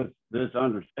 now this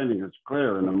understanding is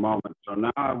clear in the moment. So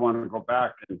now I want to go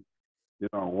back and,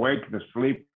 wake the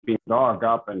sleeping dog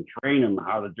up and train him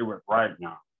how to do it right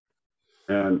now.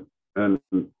 And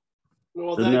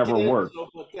Well, it never works.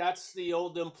 But that's the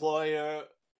old employer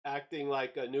acting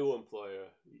like a new employer.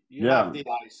 You have the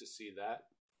eyes to see that.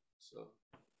 So,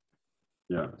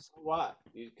 yeah. So what?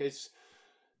 Because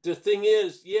the thing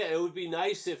is, it would be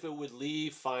nice if it would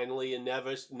leave finally and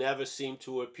never seem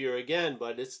to appear again.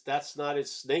 But that's not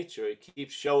its nature. It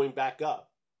keeps showing back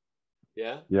up.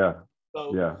 Yeah. Yeah.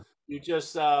 So yeah. you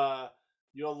just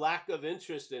your lack of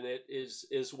interest in it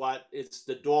is what it's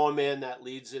the doorman that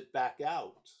leads it back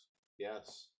out.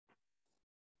 Yes.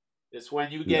 It's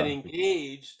when you get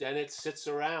engaged, then it sits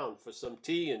around for some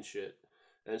tea and shit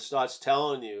and starts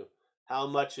telling you how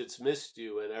much it's missed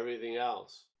you and everything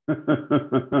else.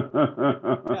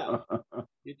 Yeah.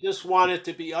 You just want it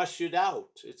to be ushered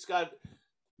out. It's got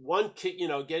one kick,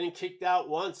 getting kicked out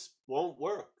once won't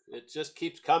work. It just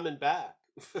keeps coming back.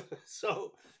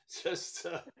 So just,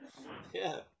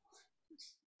 yeah.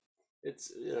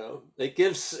 It's,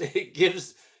 it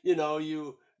gives,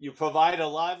 you provide a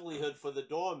livelihood for the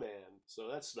doorman. So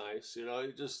that's nice.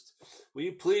 Will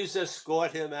you please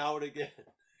escort him out again?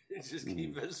 Just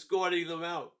keep escorting them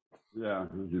out. Yeah,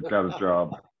 he's got a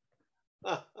job.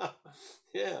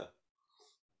 Yeah.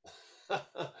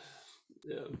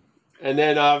 Yeah. And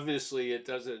then obviously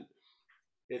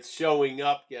it's showing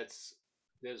up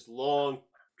there's long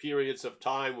periods of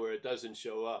time where it doesn't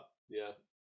show up. Yeah.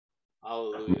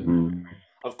 Hallelujah. Mhm.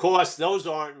 Of course, those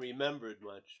aren't remembered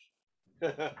much.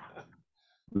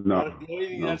 No, The only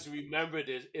thing no. that's remembered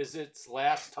is its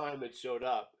last time it showed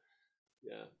up.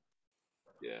 Yeah.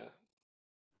 Yeah.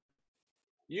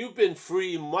 You've been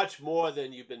free much more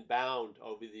than you've been bound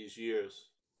over these years.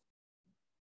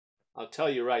 I'll tell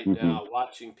you right Mhm. now,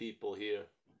 watching people here,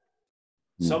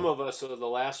 some of us are the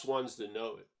last ones to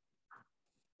know it.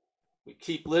 We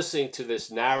keep listening to this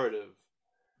narrative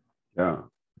Yeah.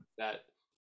 that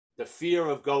the fear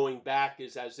of going back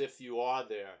is as if you are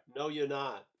there. No, you're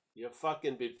not. You're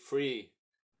fucking been free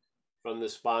from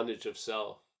this bondage of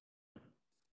self.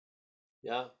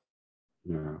 Yeah?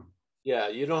 Yeah. Yeah,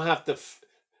 you don't have to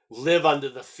live under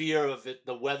the fear of it,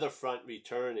 the weather front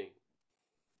returning.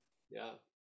 Yeah.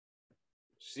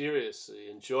 Seriously,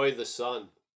 enjoy the sun.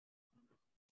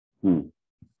 Hmm.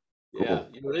 Yeah, Cool.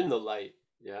 you're in the light.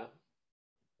 Yeah.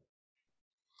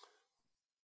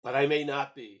 But I may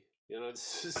not be.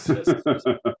 It's just such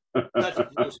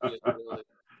bullshit, really.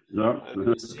 Yep, I there mean, it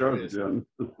goes seriously. again.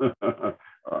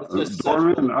 It's just such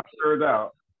Dorman, bullshit. I figured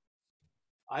out.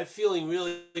 I'm feeling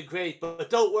really great, but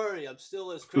don't worry, I'm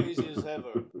still as crazy as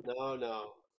ever. No,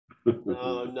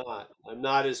 I'm not. I'm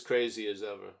not as crazy as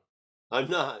ever. I'm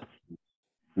not.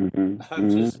 I'm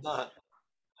just not.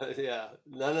 Yeah,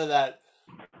 none of that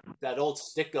old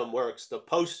stickum works. The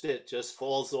Post-it just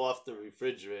falls off the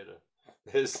refrigerator.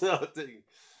 There's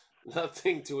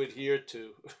nothing to adhere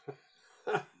to.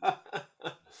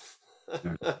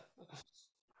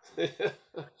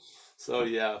 So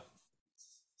yeah.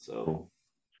 So Cool.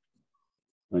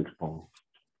 Thanks, Paul.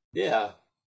 yeah.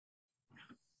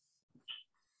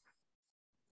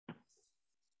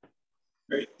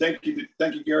 Great. Thank you,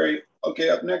 Gary. Okay,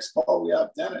 up next, Paul, we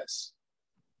have Dennis.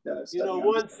 Dennis,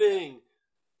 One thing,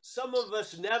 some of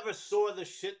us never saw the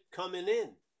shit coming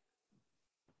in.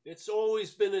 It's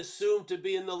always been assumed to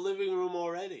be in the living room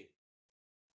already.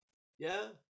 Yeah?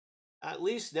 At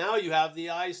least now you have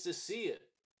the eyes to see it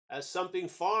as something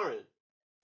foreign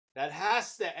that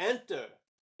has to enter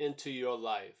into your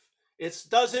life. It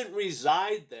doesn't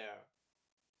reside there.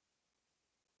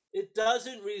 It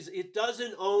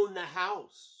doesn't own the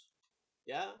house.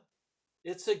 Yeah?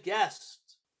 It's a guest.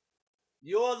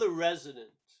 You're the resident.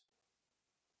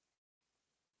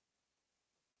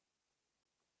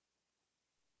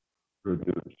 Good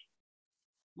news.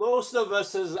 Most of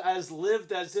us has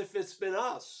lived as if it's been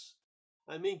us.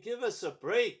 I mean, give us a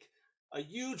break. A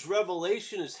huge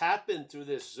revelation has happened through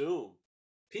this Zoom.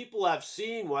 People have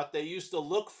seen what they used to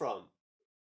look from.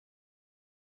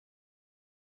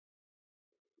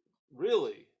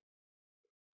 Really.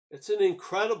 It's an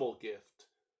incredible gift.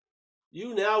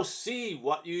 You now see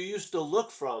what you used to look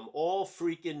from all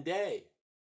freaking day.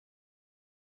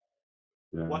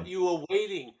 Yeah. What you were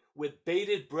waiting with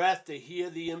bated breath to hear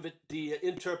the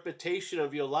interpretation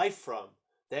of your life from.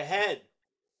 The head.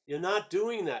 You're not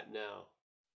doing that now.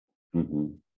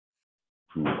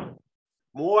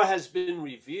 More has been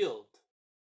revealed.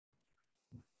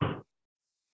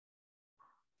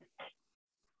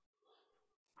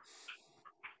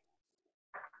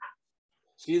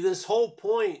 See, this whole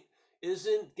point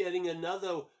isn't getting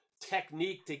another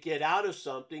technique to get out of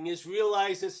something, is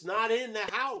realize it's not in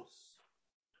the house.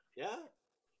 Yeah?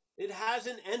 It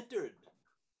hasn't entered.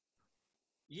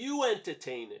 You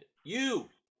entertain it. You.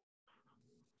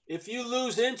 If you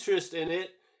lose interest in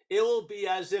it, it will be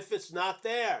as if it's not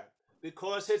there,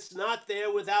 because it's not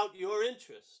there without your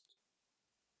interest.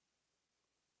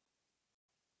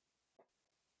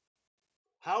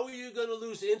 How are you going to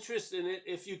lose interest in it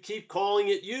if you keep calling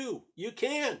it you? You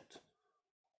can't.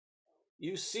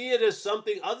 You see it as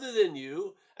something other than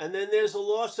you, and then there's a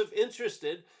loss of interest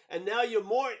in, and now you're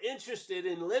more interested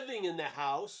in living in the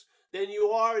house than you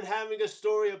are in having a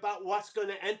story about what's going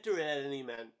to enter at any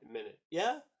minute.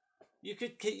 Yeah?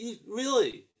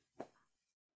 Really.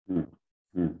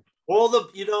 All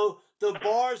the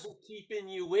bars are keeping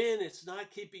you in. It's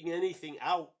not keeping anything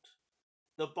out.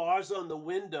 The bars on the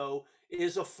window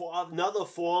is another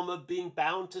form of being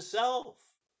bound to self.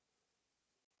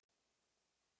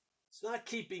 It's not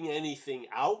keeping anything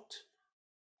out.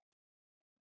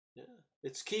 Yeah.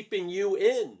 It's keeping you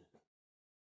in.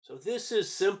 So this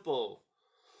is simple.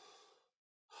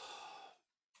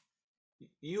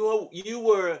 You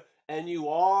were and you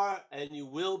are and you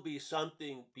will be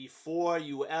something before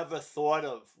you ever thought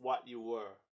of what you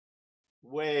were.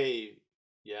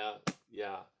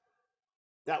 Yeah.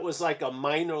 That was like a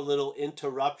minor little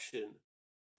interruption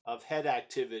of head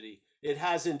activity. It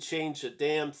hasn't changed a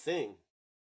damn thing.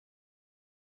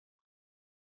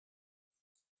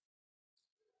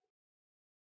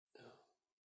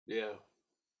 Yeah.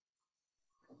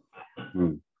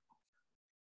 Hmm.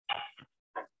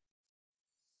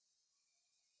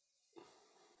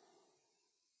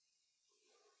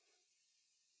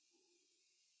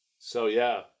 So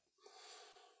yeah.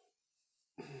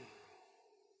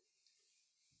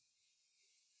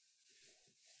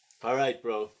 All right,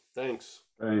 bro. Thanks.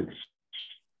 Thanks.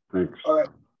 Thanks. All right.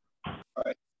 All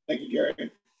right. Thank you,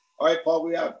 Gary. All right, Paul,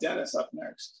 we have Dennis up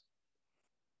next.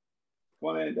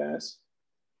 Come on in, Dennis.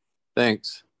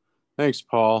 Thanks. Thanks,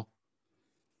 Paul.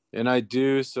 And I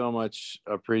do so much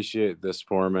appreciate this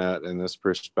format and this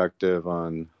perspective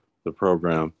on the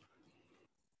program.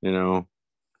 You know,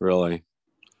 really.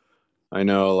 I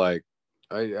know, like,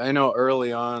 I know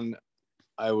early on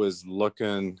I was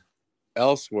looking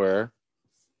elsewhere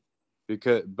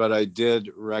but I did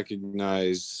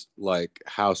recognize like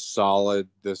how solid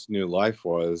this new life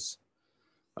was.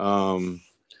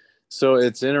 So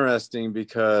it's interesting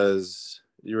because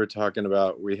you were talking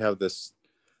about we have this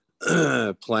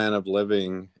plan of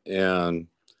living, and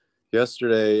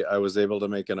yesterday I was able to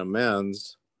make an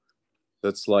amends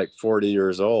that's like 40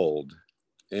 years old,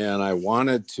 and I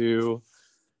wanted to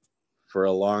for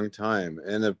a long time,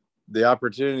 and the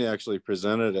opportunity actually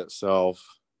presented itself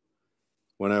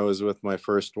when I was with my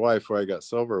first wife, who I got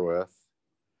sober with,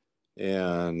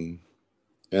 and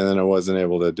then I wasn't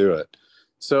able to do it.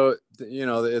 So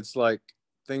it's like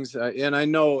things, and I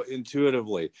know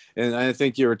intuitively, and I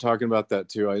think you were talking about that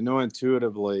too. I know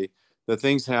intuitively that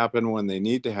things happen when they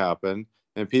need to happen,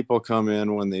 and people come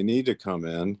in when they need to come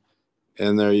in,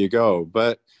 and there you go.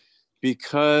 But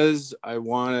because I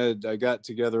got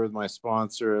together with my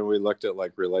sponsor and we looked at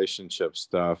like relationship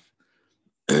stuff.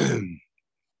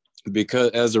 Because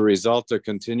as a result of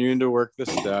continuing to work the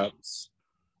steps,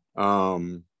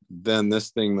 then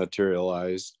this thing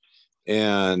materialized,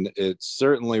 and it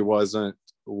certainly wasn't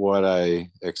what I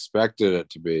expected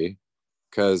it to be,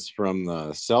 because from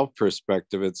the self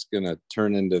perspective, it's going to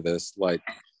turn into this like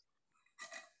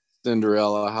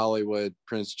Cinderella Hollywood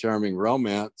Prince Charming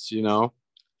romance,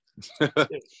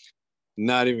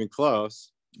 not even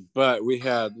close. But we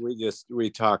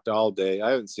talked all day.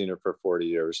 I haven't seen her for 40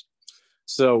 years.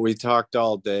 So we talked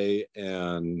all day,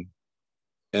 and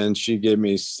she gave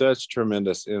me such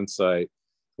tremendous insight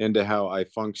into how I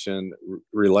function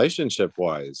relationship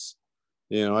wise.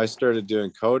 I started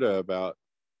doing coda about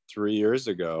 3 years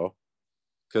ago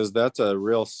because that's a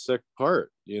real sick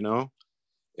part,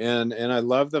 and I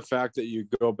love the fact that you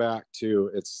go back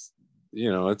to it's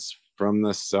from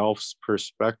the self's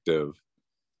perspective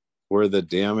where the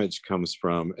damage comes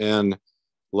from. And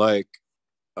like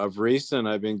of recent,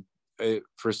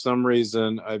 for some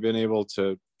reason I've been able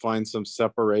to find some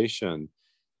separation,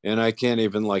 and I can't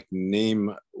even like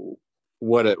name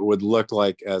what it would look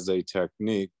like as a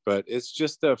technique, but it's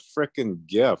just a freaking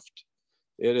gift.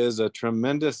 It is a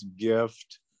tremendous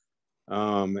gift.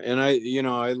 And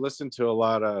I listen to a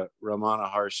lot of Ramana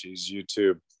Harshi's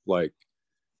YouTube like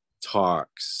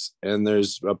talks, and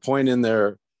there's a point in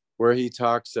there where he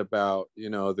talks about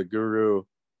the guru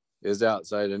is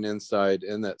outside and inside,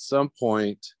 and at some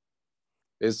point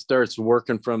it starts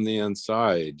working from the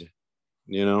inside,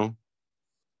 Yeah.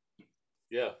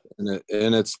 and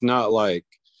it's not like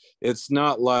it's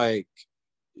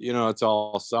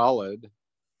all solid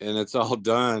and it's all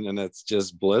done and it's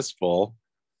just blissful.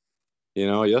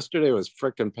 Yesterday was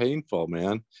freaking painful,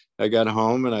 man. I got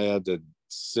home and I had to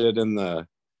sit in the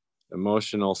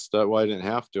emotional stuff. Well, I didn't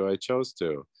have to, I chose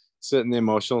to sit in the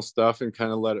emotional stuff and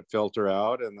kind of let it filter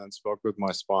out, and then spoke with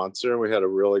my sponsor. We had a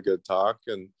really good talk,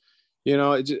 and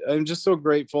I'm just so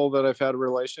grateful that I've had a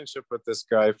relationship with this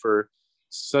guy for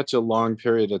such a long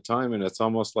period of time, and it's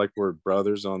almost like we're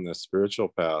brothers on this spiritual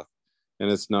path,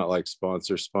 and it's not like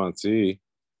sponsor sponsee.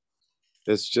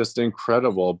 It's just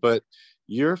incredible. But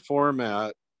your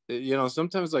format,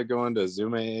 sometimes I go into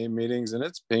Zoom AA meetings and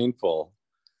it's painful.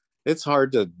 It's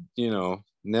hard to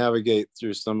navigate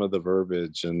through some of the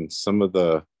verbiage and some of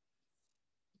the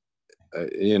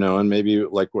and maybe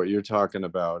like what you're talking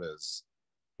about is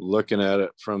looking at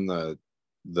it from the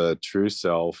true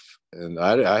self. And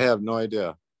I have no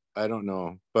idea. I don't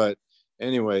know. But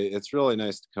anyway, it's really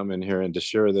nice to come in here and to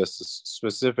share this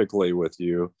specifically with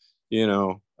you.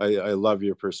 I love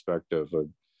your perspective. I've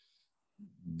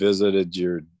visited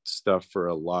your stuff for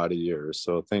a lot of years,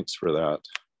 so thanks for that.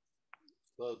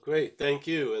 Well, great. Thank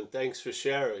you. And thanks for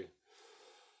sharing.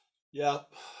 Yeah.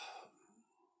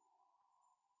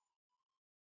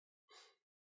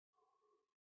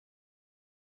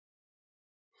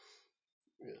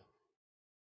 Yeah.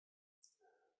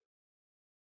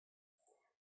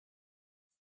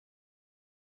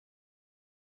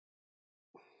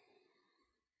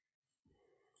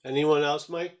 Anyone else,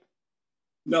 Mike?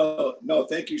 No,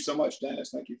 thank you so much,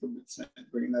 Dennis. Thank you for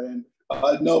bringing that in.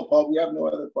 No, Paul, we have no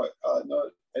other questions. No,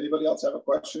 anybody else have a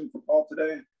question for Paul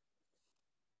today?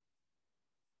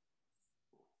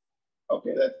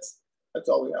 Okay, that's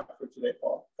all we have for today,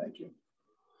 Paul. Thank you.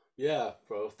 Yeah,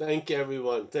 bro. Thank you,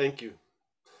 everyone. Thank you.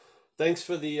 Thanks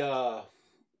for the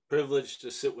privilege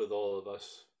to sit with all of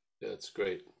us. That's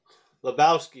great.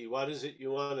 Lebowski, what is it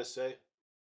you want to say?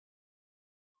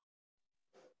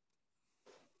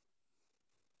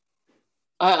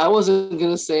 I wasn't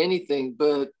gonna say anything,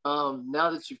 but now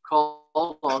that you've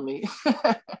called on me,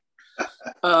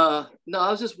 no, I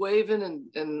was just waving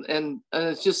and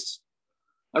it's just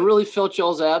I really felt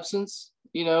y'all's absence.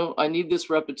 You know, I need this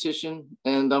repetition,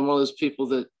 and I'm one of those people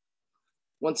that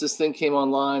once this thing came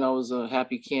online, I was a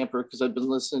happy camper because I've been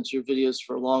listening to your videos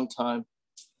for a long time.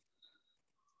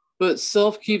 But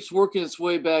self keeps working its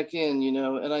way back in, you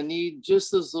know, and I need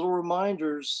just those little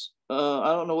reminders.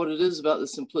 I don't know what it is about the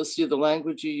simplicity of the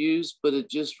language you use, but it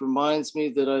just reminds me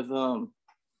that I've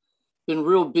been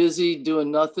real busy doing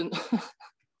nothing.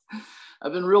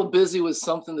 I've been real busy with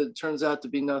something that turns out to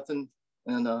be nothing.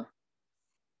 And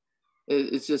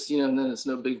it's just, you know, and then it's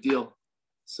no big deal.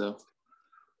 So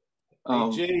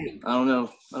Hey, James. I don't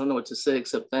know what to say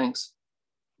except thanks.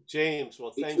 James,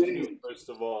 well, thank you, first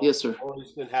of all. Yes, sir.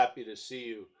 Always been happy to see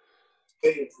you.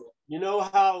 You know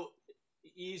how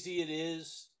easy it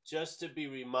is just to be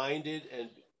reminded, and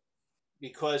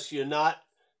because you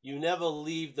never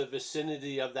leave the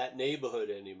vicinity of that neighborhood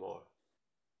anymore.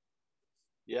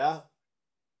 Yeah?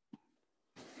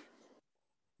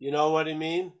 You know what I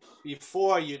mean?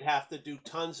 Before, you'd have to do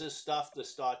tons of stuff to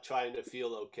start trying to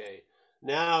feel okay.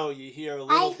 Now you hear a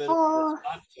little bit of what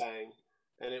I'm saying,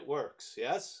 and it works.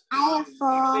 Yes? Based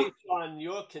on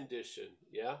your condition.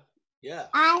 Yeah? Yeah.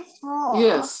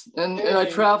 Yes, and I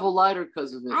travel lighter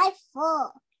because of it.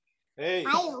 Hey.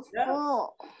 Yeah.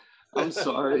 I'm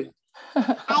sorry.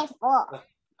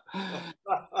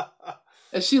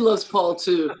 And she loves Paul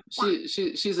too.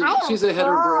 She's a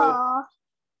header bro.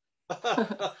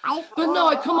 But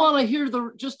no, come on, I hear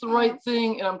just the right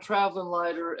thing, and I'm traveling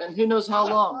lighter, and who knows how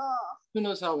long? Who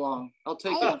knows how long? I'll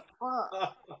take it. I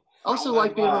also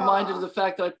like being reminded of the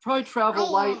fact that I probably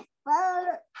travel light.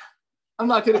 I'm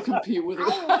not going to compete with her.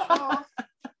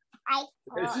 I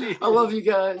love you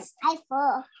guys.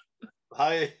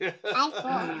 Hi.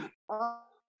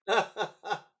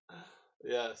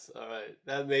 Yes, all right.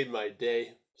 That made my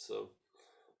day. So,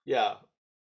 yeah.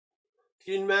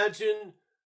 Can you imagine,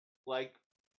 like,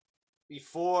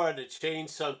 before to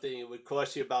change something, it would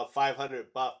cost you about $500,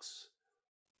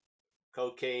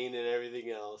 cocaine and everything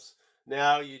else.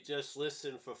 Now you just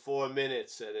listen for 4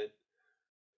 minutes and it,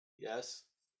 yes,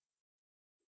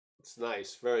 it's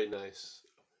nice, very nice.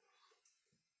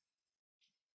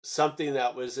 Something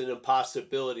that was an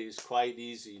impossibility is quite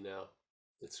easy now.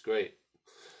 It's great.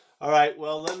 All right,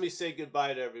 well, let me say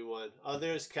goodbye to everyone. Oh,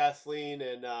 there's Kathleen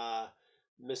and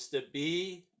Mr.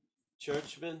 B.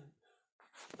 Churchman.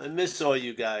 I miss all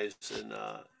you guys, and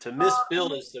to miss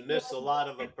Bill is to miss a lot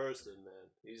of a person, man.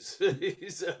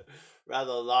 He's a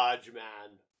rather large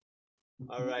man.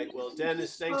 All right, well,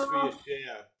 Dennis, thanks for your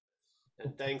share,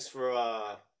 and thanks for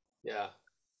yeah.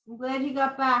 I'm glad you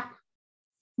got back.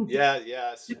 Yeah,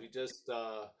 yes, we just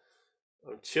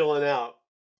I'm chilling out.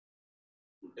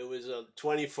 It was a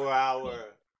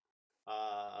 24-hour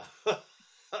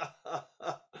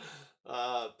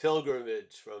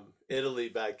pilgrimage from Italy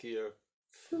back here.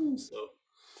 So,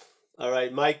 all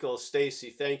right, Michael, Stacy,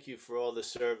 thank you for all the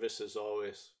service as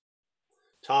always.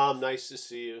 Tom, nice to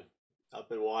see you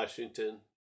up in Washington.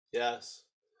 Yes.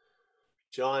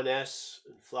 John S.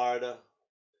 in Florida.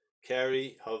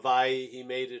 Kerry, Hawaii, he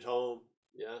made it home.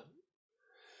 Yeah.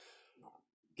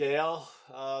 Gail,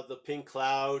 the pink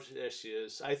cloud, there she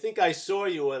is. I think I saw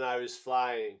you when I was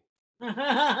flying.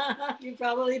 You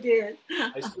probably did.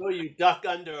 I saw you duck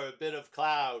under a bit of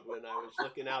cloud when I was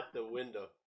looking out the window.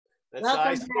 That's how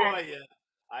I saw you.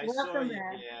 I saw you,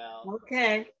 Gail.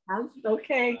 Okay,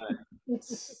 okay.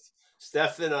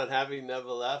 Stefan on having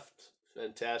never left.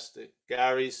 Fantastic.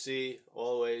 Gary C,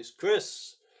 always.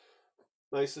 Chris,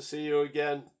 nice to see you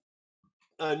again.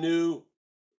 Anu,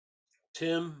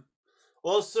 Tim.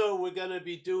 Also, we're going to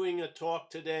be doing a talk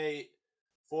today,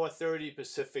 4:30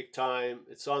 Pacific time.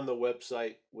 It's on the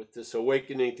website with this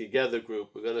Awakening Together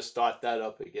group. We're going to start that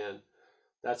up again.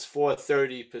 That's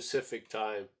 4:30 Pacific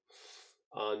time.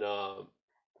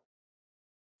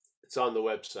 It's on the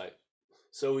website.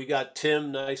 So we got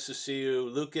Tim, nice to see you.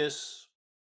 Lucas,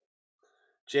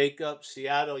 Jacob,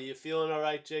 Seattle. You feeling all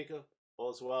right, Jacob?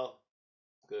 All's well?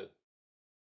 Good.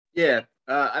 Yeah.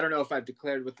 I don't know if I've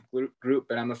declared with the group,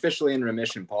 but I'm officially in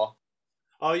remission, Paul.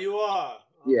 Oh, you are?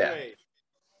 Oh, Yeah. great.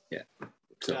 Yeah.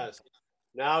 So. Yes.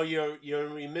 Now you're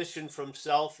in remission from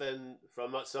self and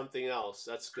from something else.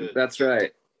 That's good. That's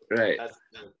right. Right. That's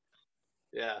good.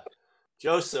 Yeah.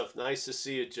 Joseph, nice to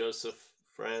see you, Joseph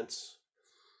France.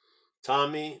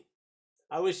 Tommy,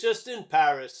 I was just in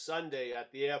Paris Sunday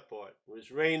at the airport. It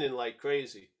was raining like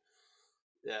crazy.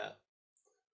 Yeah.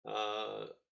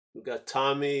 We got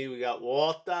Tommy, we got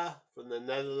Walter from the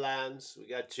Netherlands, we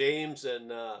got James, and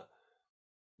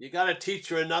you got to teach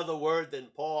her another word than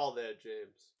Paul there,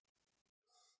 James.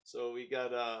 So we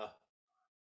got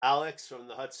Alex from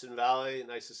the Hudson Valley.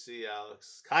 Nice to see you,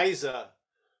 Alex. Kaiser.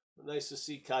 Nice to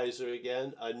see Kaiser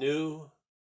again. Anu.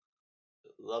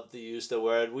 Love to use the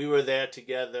word. We were there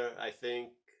together, I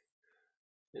think,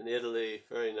 in Italy.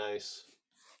 Very nice.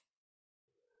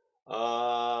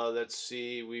 Let's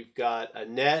see. We've got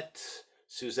Annette,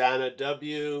 Susanna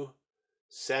W.,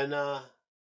 Senna,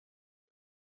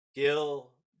 Gil,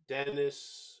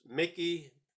 Dennis,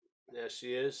 Mickey. There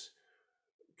she is.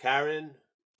 Karen.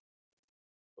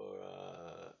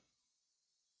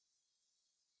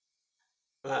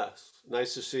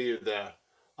 Nice to see you there.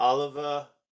 Oliver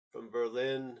from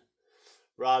Berlin.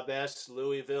 Rob S.,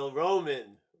 Louisville.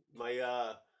 Roman,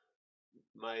 my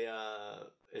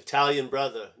Italian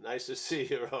brother. Nice to see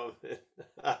you, Roman.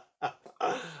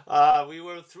 We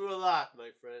were through a lot, my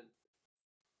friend.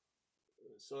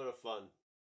 It was sort of fun.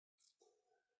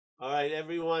 All right,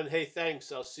 everyone. Hey,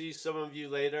 thanks. I'll see some of you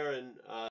later, and